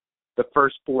tournament, the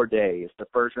first 4 days, the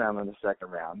first round and the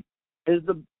second round, is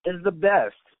the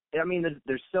best. I mean,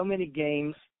 there's so many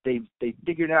games. They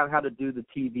figured out how to do the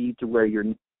TV to where you're.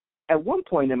 At one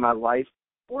point in my life,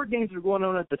 4 games were going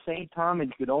on at the same time, and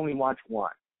you could only watch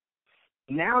one.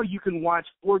 Now you can watch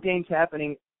 4 games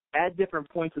happening at different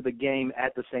points of the game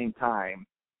at the same time.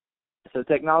 So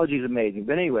technology is amazing.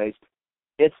 But anyways,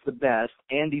 it's the best.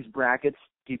 And these brackets,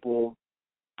 people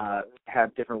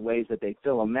have different ways that they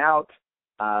fill them out.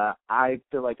 I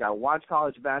feel like I watch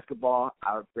college basketball.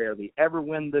 I rarely ever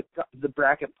win the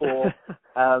bracket pool.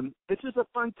 It's just a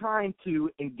fun time to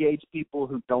engage people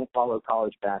who don't follow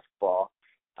college basketball.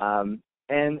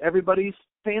 And everybody's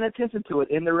paying attention to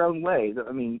it in their own way.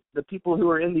 I mean, the people who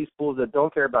are in these pools that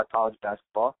don't care about college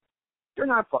basketball, they're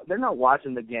not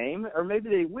watching the game, or maybe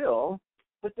they will,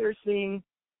 but they're seeing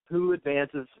who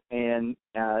advances and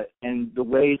the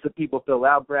ways that people fill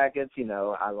out brackets. You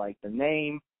know, I like the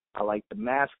name. I like the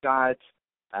mascots.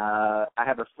 I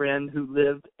have a friend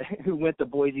who went to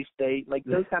Boise State. Like,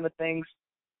 those kind of things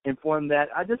inform that.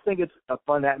 I just think it's a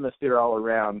fun atmosphere all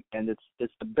around, and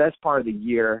it's the best part of the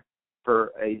year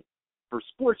for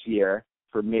sports year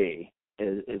for me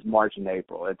is March and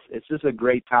April. It's just a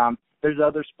great time. There's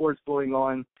other sports going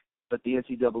on, but the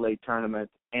NCAA tournament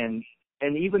and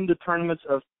even the tournaments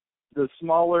of the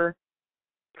smaller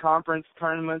conference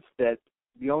tournaments that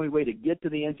the only way to get to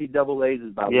the NCAAs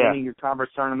is by winning your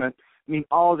conference tournament. I mean,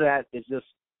 all that is just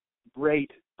great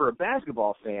for a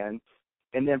basketball fan.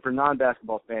 And then for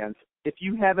non-basketball fans, if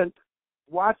you haven't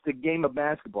watched a game of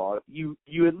basketball, you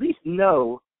at least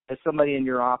know that somebody in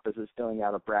your office is filling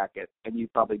out a bracket, and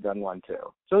you've probably done one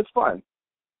too. So it's fun.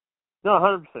 No,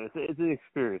 100%. It's an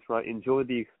experience, right? Enjoy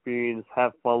the experience,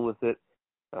 have fun with it,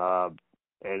 and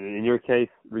in your case,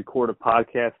 record a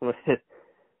podcast with it,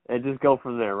 and just go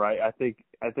from there, right? I think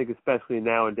especially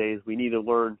nowadays we need to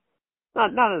learn, not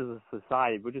as a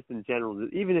society, but just in general.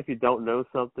 Even if you don't know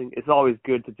something, it's always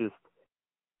good to just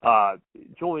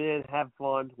join in, have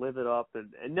fun, live it up,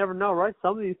 and never know, right?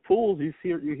 Some of these pools you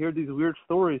hear these weird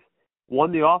stories.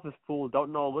 Won the office pool,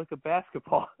 don't know a lick of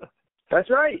basketball.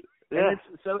 That's right. Yeah.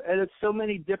 And it's so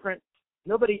many different.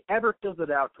 Nobody ever fills it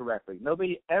out correctly.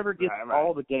 Nobody ever gets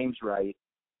all the games right.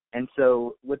 And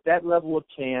so with that level of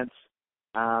chance,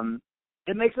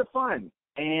 it makes it fun.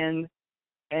 And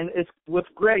it's what's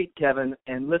great, Kevin,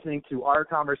 and listening to our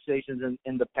conversations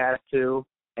in the past too,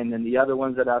 and then the other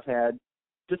ones that I've had,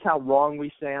 just how wrong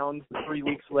we sound 3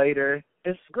 weeks later.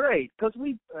 It's great because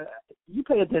you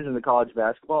pay attention to college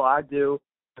basketball. I do.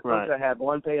 The folks I have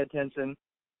on pay attention.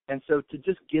 And so to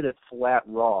just get it flat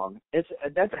wrong,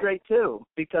 that's great too,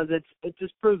 because it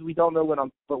just proves we don't know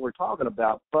what we're talking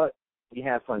about, but we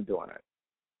have fun doing it.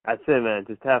 That's it, man.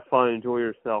 Just have fun, enjoy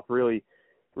yourself. Really,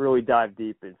 really dive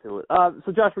deep into it.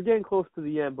 So, Josh, we're getting close to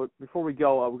the end, but before we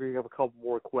go, we're going to have a couple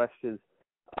more questions.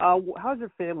 How's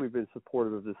your family been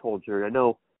supportive of this whole journey? I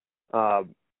know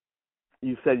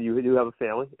you said you do have a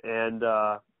family, and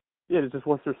just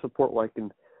what's their support like,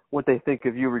 and what they think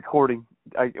of you recording,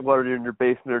 whether you're in your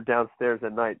basement or downstairs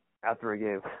at night after a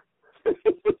game.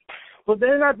 Well,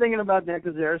 they're not thinking about that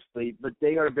because they're asleep, but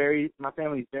my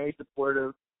family's very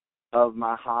supportive of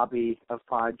my hobby of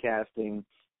podcasting.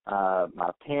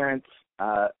 My parents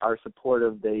are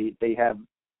supportive. They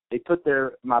put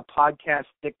my podcast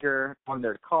sticker on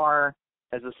their car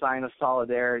as a sign of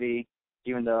solidarity,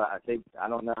 even though I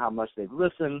don't know how much they've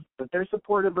listened, but they're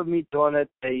supportive of me doing it.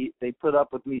 They put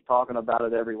up with me talking about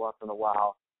it every once in a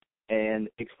while, and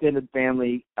extended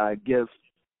family give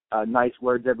nice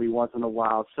words every once in a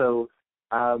while. So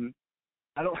I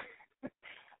don't.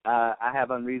 I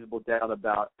have unreasonable doubt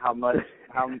about how much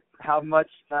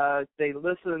they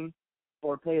listen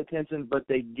or pay attention, but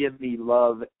they give me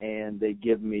love and they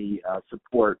give me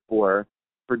support for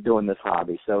doing this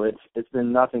hobby. So it's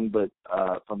been nothing but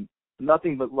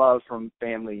love from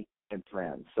family and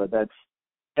friends. So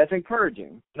that's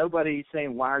encouraging. Nobody's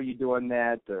saying, "Why are you doing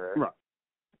that?" or right.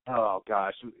 "Oh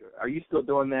gosh, are you still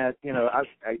doing that?" You know,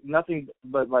 I nothing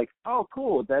but like, "Oh,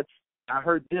 cool. I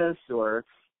heard this," or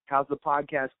 "How's the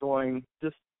podcast going?"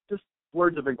 Just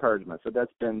words of encouragement. So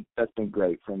that's been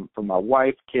great from my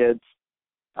wife, kids,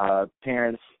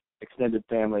 parents, extended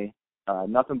family.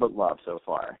 Nothing but love so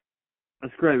far.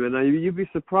 That's great, man. Now, you'd be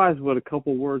surprised what a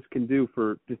couple words can do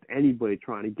for just anybody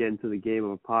trying to get into the game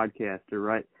of a podcaster,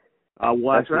 right?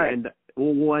 That's right.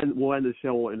 We'll end the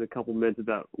show in a couple minutes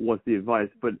about what's the advice,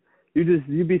 but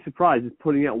you'd be surprised just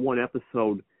putting out one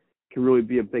episode can really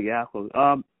be a big outlook.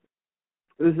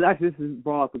 This is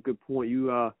brought up a good point.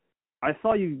 I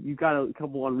saw you got a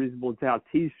couple Unreasonable Doubt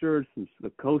T-shirts and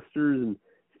the coasters and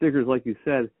stickers, like you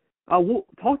said.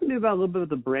 Talk to me about a little bit of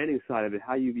the branding side of it,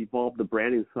 how you've evolved the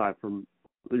branding side from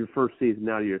your first season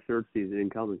now to your third season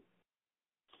incoming.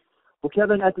 Well,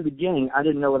 Kevin, at the beginning, I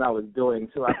didn't know what I was doing,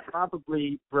 so I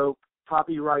probably broke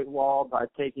copyright law by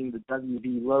taking the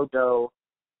WV logo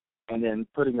and then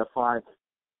putting a font,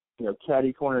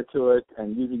 catty corner to it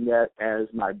and using that as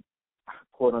my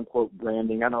quote unquote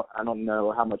branding. I don't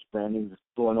know how much branding is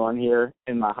going on here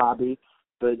in my hobby,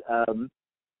 but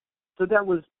so that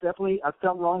was definitely, I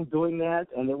felt wrong doing that,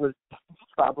 and it was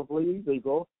probably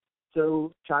illegal.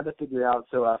 So trying to figure out,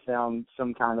 so I found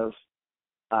some kind of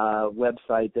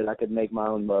website that I could make my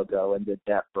own logo and did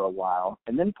that for a while.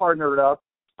 And then partnered up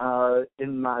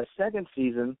in my second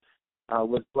season,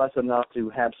 was blessed enough to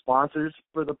have sponsors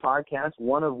for the podcast,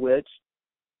 one of which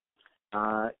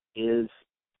is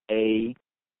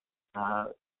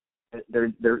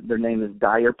their name is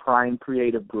Dyer Prime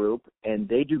Creative Group, and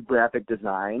they do graphic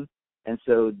design. And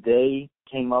so they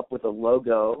came up with a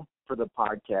logo for the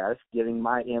podcast, giving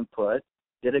my input,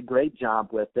 did a great job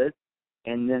with it.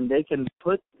 And then they can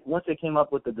once they came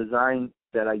up with the design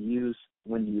that I use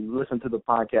when you listen to the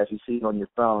podcast, you see it on your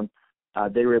phone,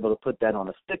 they were able to put that on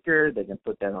a sticker. They can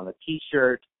put that on a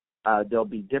T-shirt. There'll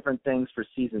be different things for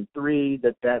season 3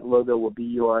 that logo will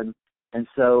be on. And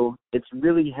so it's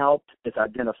really helped. It's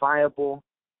identifiable.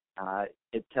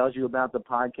 It tells you about the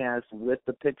podcast with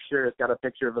the picture. It's got a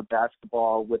picture of a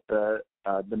basketball with the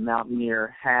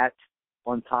Mountaineer hat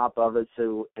on top of it.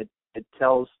 So it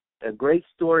tells a great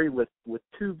story with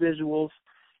 2 visuals,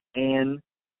 and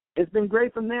it's been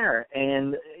great from there.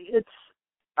 And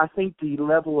I think the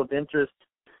level of interest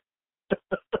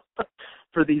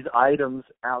for these items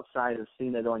outside of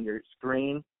seeing it on your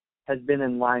screen has been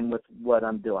in line with what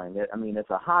I'm doing. It's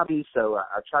a hobby, so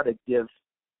I try to give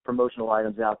promotional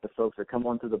items out to folks that come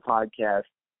onto the podcast.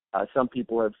 Some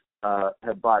people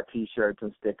have bought T-shirts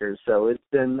and stickers, so it's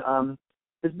been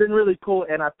really cool,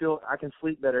 and I feel I can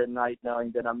sleep better at night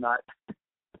knowing that I'm not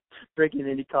breaking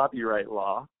any copyright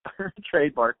law or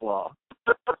trademark law.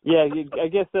 Yeah, I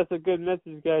guess that's a good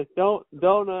message, guys. Don't.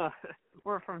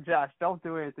 We're from Josh. Don't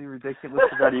do anything ridiculous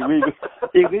about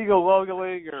illegal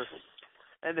logoing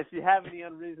And if you have any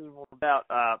unreasonable doubt,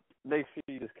 make sure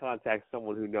you just contact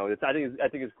someone who knows. I think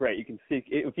it's great. You can seek,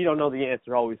 if you don't know the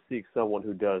answer, always seek someone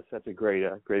who does. That's a great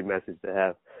message to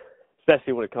have,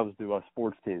 especially when it comes to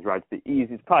sports teams, right?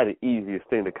 It's probably the easiest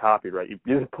thing to copy, right?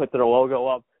 You just put their logo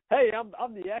up. Hey,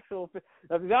 I'm the actual.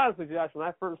 To be honest with you, Josh, when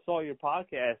I first saw your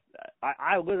podcast,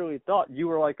 I literally thought you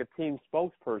were like a team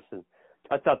spokesperson.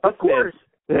 I thought this. Of course.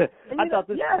 I thought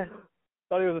this. Yeah.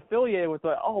 Thought he was affiliated with,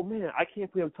 oh man, I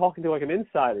can't believe I'm talking to like an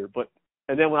insider.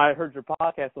 And then when I heard your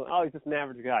podcast, I'm like, oh, he's just an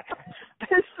average guy.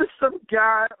 It's just some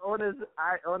guy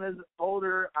on his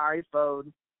older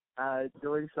iPhone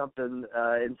doing something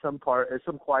in some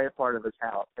quiet part of his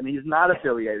house, and he's not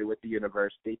affiliated with the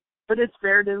university. But it's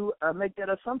fair to make that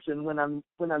assumption when I'm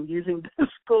using the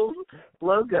school's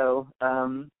logo.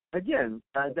 Again,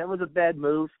 that was a bad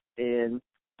move, and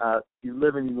you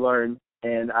live and you learn.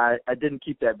 And I didn't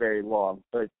keep that very long.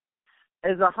 But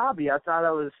as a hobby, I thought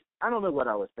I don't know what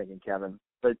I was thinking, Kevin,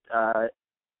 but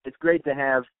it's great to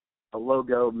have a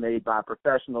logo made by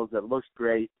professionals that looks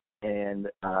great and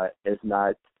is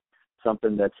not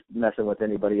something that's messing with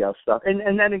anybody else's stuff.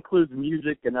 And that includes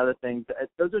music and other things.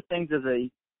 Those are things as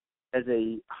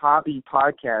a hobby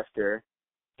podcaster,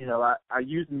 I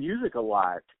use music a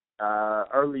lot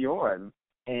early on,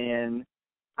 and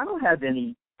I don't have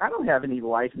any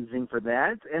licensing for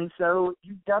that, and so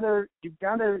you've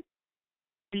gotta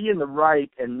be in the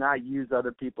right and not use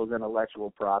other people's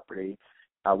intellectual property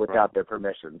without their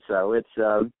permission. So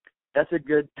that's a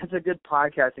good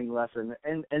podcasting lesson,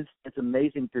 and it's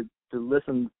amazing to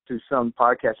listen to some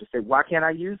podcasters say, why can't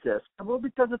I use this? Well,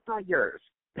 because it's not yours.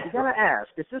 You gotta ask.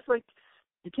 It's just like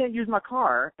you can't use my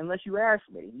car unless you ask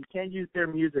me. You can't use their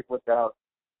music or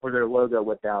their logo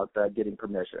without getting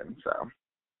permission. So.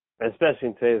 Especially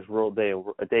in today's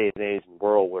day and age and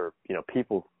world where,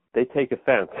 people, they take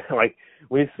offense. Like,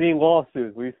 we've seen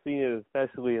lawsuits. We've seen it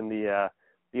especially in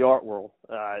the art world.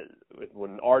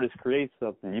 When an artist creates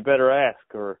something, you better ask,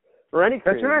 or any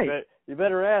creator. That's right. you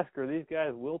better ask her. These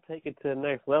guys will take it to the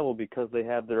next level because they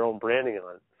have their own branding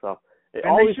on it. So They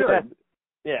should. ask.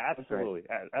 Yeah, absolutely.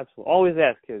 Right. Absolutely. Always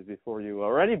ask kids before you,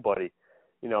 or anybody,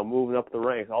 moving up the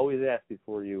ranks. Always ask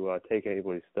before you take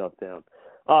anybody's stuff down.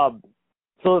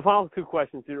 So the final two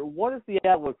questions here. What is the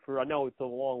outlook for, I know it's a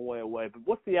long way away, but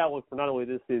what's the outlook for not only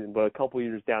this season, but a couple of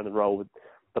years down the road with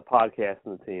the podcast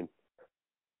and the team?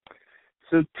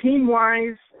 So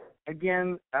team-wise,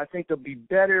 again, I think they'll be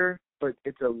better, but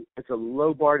it's a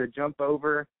low bar to jump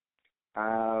over.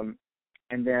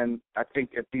 And then I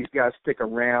think if these guys stick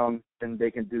around, then they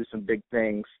can do some big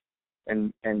things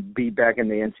and be back in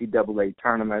the NCAA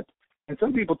tournament. And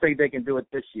some people think they can do it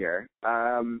this year.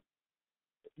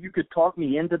 You could talk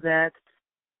me into that.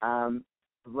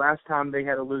 Last time they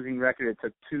had a losing record, it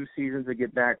took 2 seasons to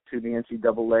get back to the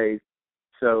NCAA.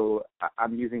 So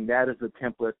I'm using that as a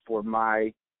template for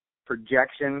my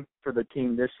projection for the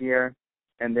team this year.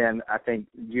 And then I think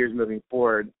years moving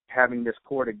forward, having this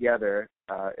core together,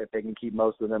 if they can keep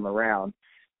most of them around,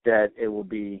 that it will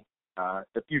be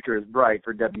the future is bright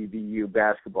for WVU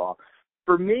basketball.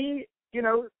 For me,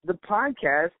 the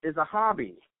podcast is a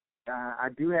hobby. I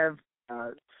do have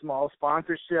small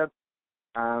sponsorship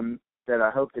that I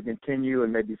hope to continue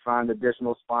and maybe find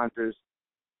additional sponsors.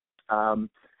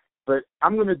 But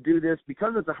I'm going to do this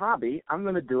because it's a hobby. I'm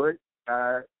going to do it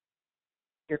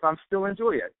if I'm still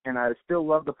enjoy it, and I still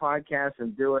love the podcast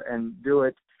and do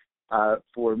it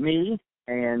for me.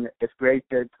 And it's great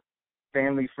that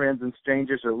family, friends, and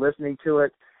strangers are listening to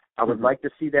it. I would like to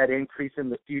see that increase in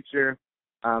the future.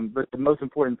 But the most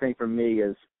important thing for me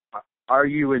is, are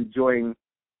you enjoying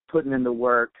putting in the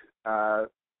work,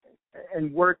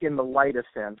 and work in the lightest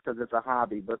sense because it's a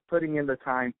hobby, but putting in the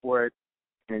time for it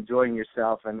and enjoying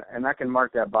yourself. And I can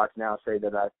mark that box now, say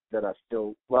that I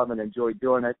still love and enjoy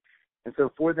doing it. And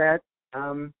so for that,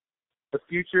 the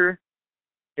future,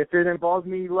 if it involves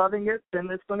me loving it, then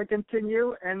it's going to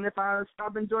continue. And if I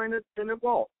stop enjoying it, then it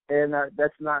won't. And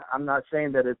I'm not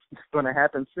saying that it's going to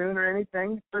happen soon or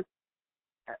anything, but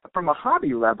from a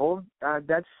hobby level,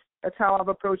 that's how I've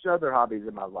approached other hobbies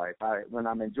in my life. When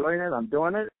I'm enjoying it, I'm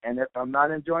doing it, and if I'm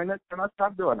not enjoying it, then I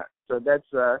stop doing it. So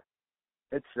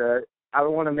I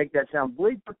don't want to make that sound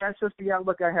bleak, but that's just the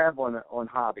outlook I have on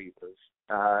hobbies.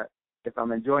 If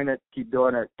I'm enjoying it, keep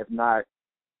doing it. If not,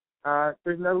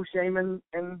 there's no shame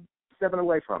in stepping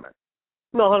away from it.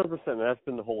 No, 100%. That's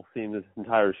been the whole theme of this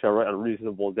entire show, right?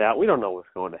 Unreasonable doubt. We don't know what's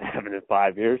going to happen in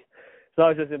 5 years. So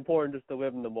it's just important just to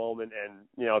live in the moment, and,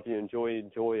 if you enjoy.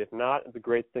 If not, the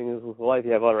great thing is with life,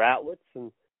 you have other outlets,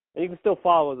 and you can still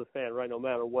follow as a fan, right, no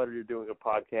matter whether you're doing a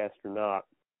podcast or not.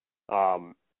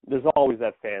 There's always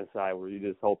that fan side where you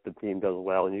just hope the team does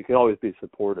well, and you can always be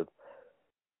supportive.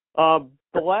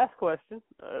 The last question,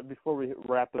 before we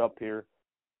wrap it up here,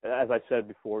 as I said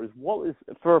before, is what is,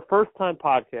 for a first-time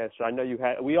podcaster, I know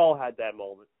we all had that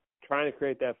moment, trying to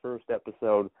create that first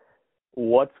episode.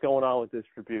 What's going on with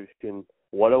distribution?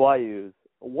 What do I use?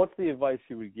 What's the advice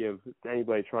you would give to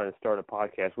anybody trying to start a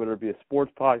podcast, whether it be a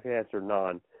sports podcast or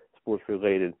non-sports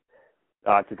related,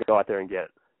 to go out there and get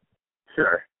it?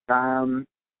 Sure.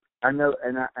 I know,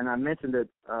 and I mentioned it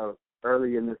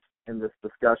early in this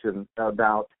discussion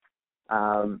about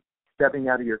stepping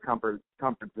out of your comfort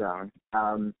zone.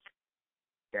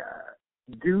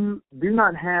 Do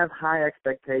not have high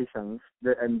expectations,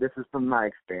 and this is from my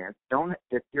experience.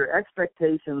 If your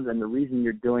expectations and the reason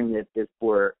you're doing it is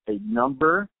for a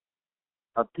number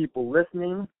of people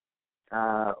listening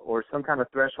or some kind of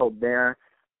threshold there,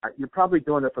 you're probably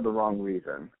doing it for the wrong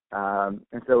reason.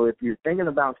 And so if you're thinking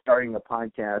about starting a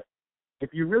podcast,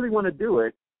 if you really want to do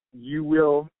it,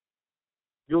 you'll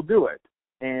do it,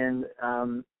 and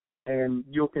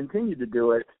you'll continue to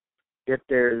do it if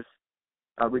there's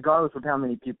regardless of how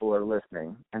many people are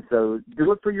listening. And so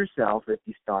do it for yourself if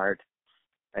you start,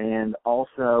 and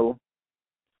also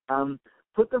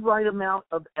put the right amount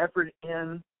of effort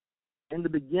in the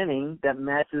beginning that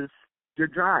matches your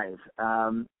drive.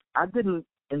 I didn't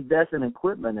invest in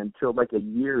equipment until like a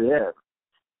year in,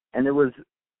 and it was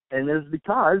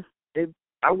because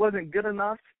I wasn't good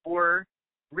enough or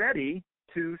ready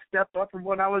to step up from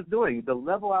what I was doing. The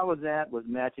level I was at was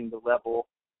matching the level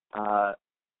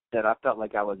that I felt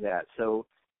like I was at. So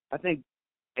I think,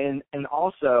 and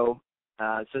also,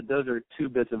 so those are 2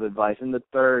 bits of advice. And the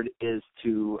third is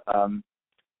to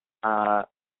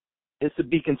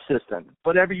be consistent.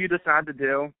 Whatever you decide to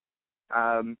do,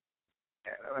 and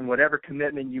whatever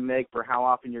commitment you make for how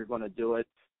often you're going to do it,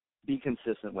 be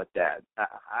consistent with that.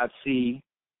 I see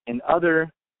in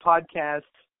other podcasts,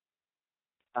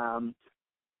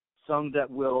 some that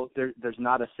there's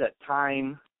not a set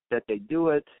time that they do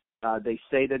it. They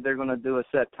say that they're going to do a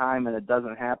set time and it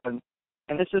doesn't happen.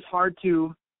 and it's just hard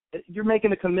to. You're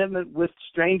making a commitment with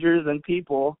strangers and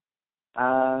people.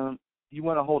 You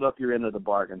want to hold up your end of the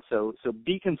bargain. So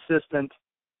be consistent,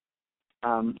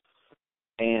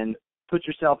 and put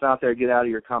yourself out there, get out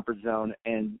of your comfort zone,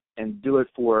 and do it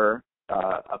for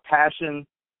a passion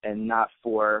and not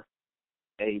for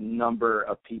a number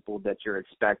of people that you're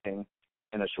expecting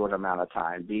in a short amount of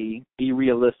time. Be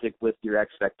realistic with your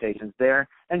expectations there,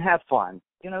 and have fun.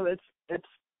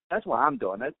 That's why I'm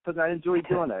doing it, because I enjoy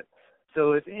doing it.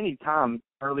 So if any time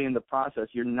early in the process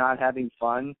you're not having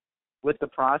fun with the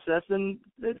process, then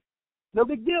it's no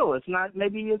big deal. It's not.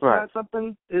 Maybe it's right. not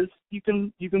something. You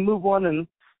can move on and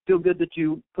feel good that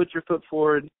you put your foot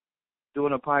forward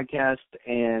doing a podcast,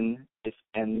 and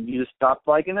you just stop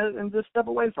liking it and just step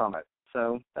away from it.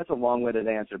 So that's a long-winded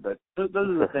answer, but those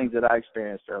are the things that I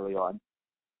experienced early on.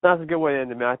 That's a good way to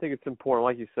end it, man. I think it's important,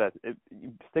 like you said,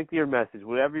 stick to your message.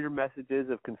 Whatever your message is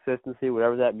of consistency,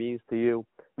 whatever that means to you,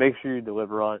 make sure you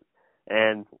deliver on it.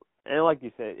 And like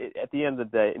you said, at the end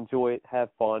of the day, enjoy it, have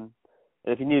fun.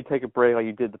 And if you need to take a break like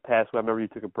you did the past week, I remember you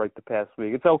took a break the past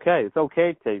week, it's okay. It's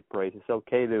okay to take breaks. It's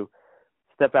okay to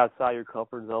step outside your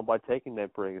comfort zone by taking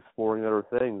that break, exploring other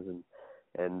things,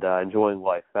 and enjoying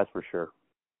life. That's for sure.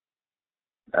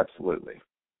 Absolutely.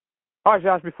 All right,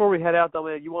 Josh, before we head out, though,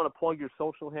 man, you want to plug your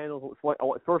social handles?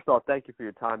 First off, thank you for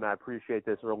your time, man. I appreciate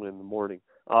this early in the morning.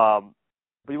 But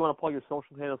you want to plug your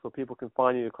social handles so people can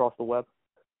find you across the web?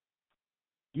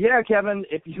 Yeah, Kevin,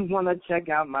 if you want to check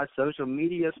out my social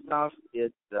media stuff,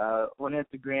 it's on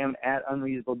Instagram at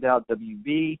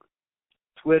UnreasonableDoubtWB,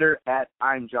 Twitter at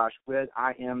I'm Josh Witt,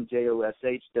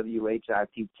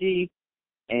 IMJoshWHITT,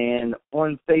 and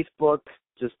on Facebook,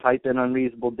 just type in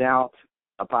Unreasonable Doubt,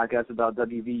 a podcast about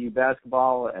WVU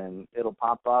basketball, and it'll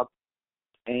pop up.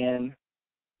 And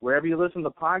wherever you listen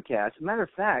to podcasts, matter of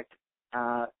fact,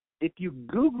 if you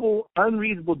Google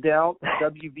Unreasonable Doubt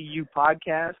WVU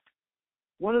podcast,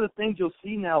 one of the things you'll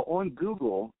see now on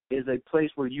Google is a place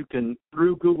where you can,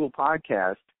 through Google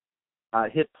Podcast,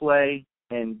 hit play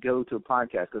and go to a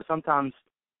podcast. Because sometimes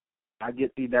I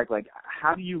get feedback like,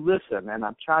 how do you listen? And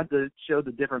I've tried to show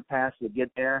the different paths to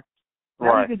get there.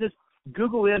 Now Right. you can just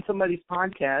Google in somebody's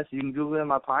podcast. You can Google in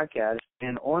my podcast,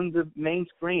 and on the main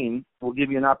screen will give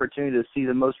you an opportunity to see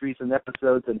the most recent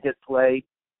episodes and hit play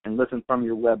and listen from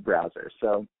your web browser.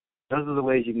 So those are the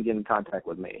ways you can get in contact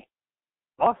with me.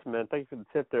 Awesome, man. Thanks for the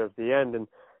tip there at the end. And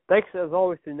thanks, as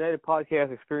always, to United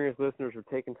Podcast Experience listeners for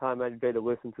taking time out of your day to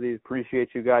listen to these. Appreciate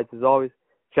you guys, as always.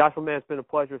 Joshua, man, it's been a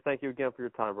pleasure. Thank you again for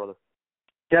your time, brother.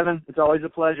 Kevin, it's always a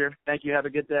pleasure. Thank you. Have a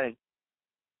good day.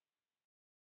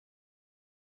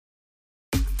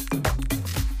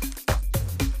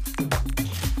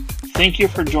 Thank you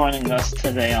for joining us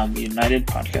today on the United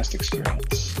Podcast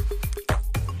Experience.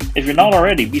 If you're not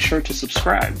already, be sure to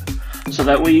subscribe, so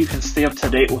that way you can stay up to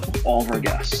date with all of our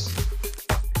guests.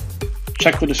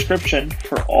 Check the description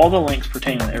for all the links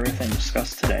pertaining to everything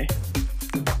discussed today.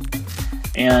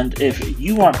 And if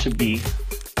you want to be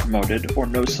promoted or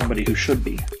know somebody who should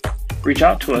be, reach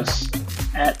out to us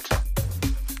at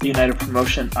the United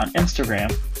Promotion on Instagram.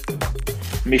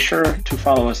 And be sure to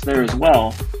follow us there as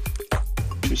well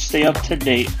to stay up to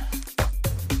date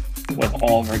with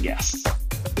all of our guests.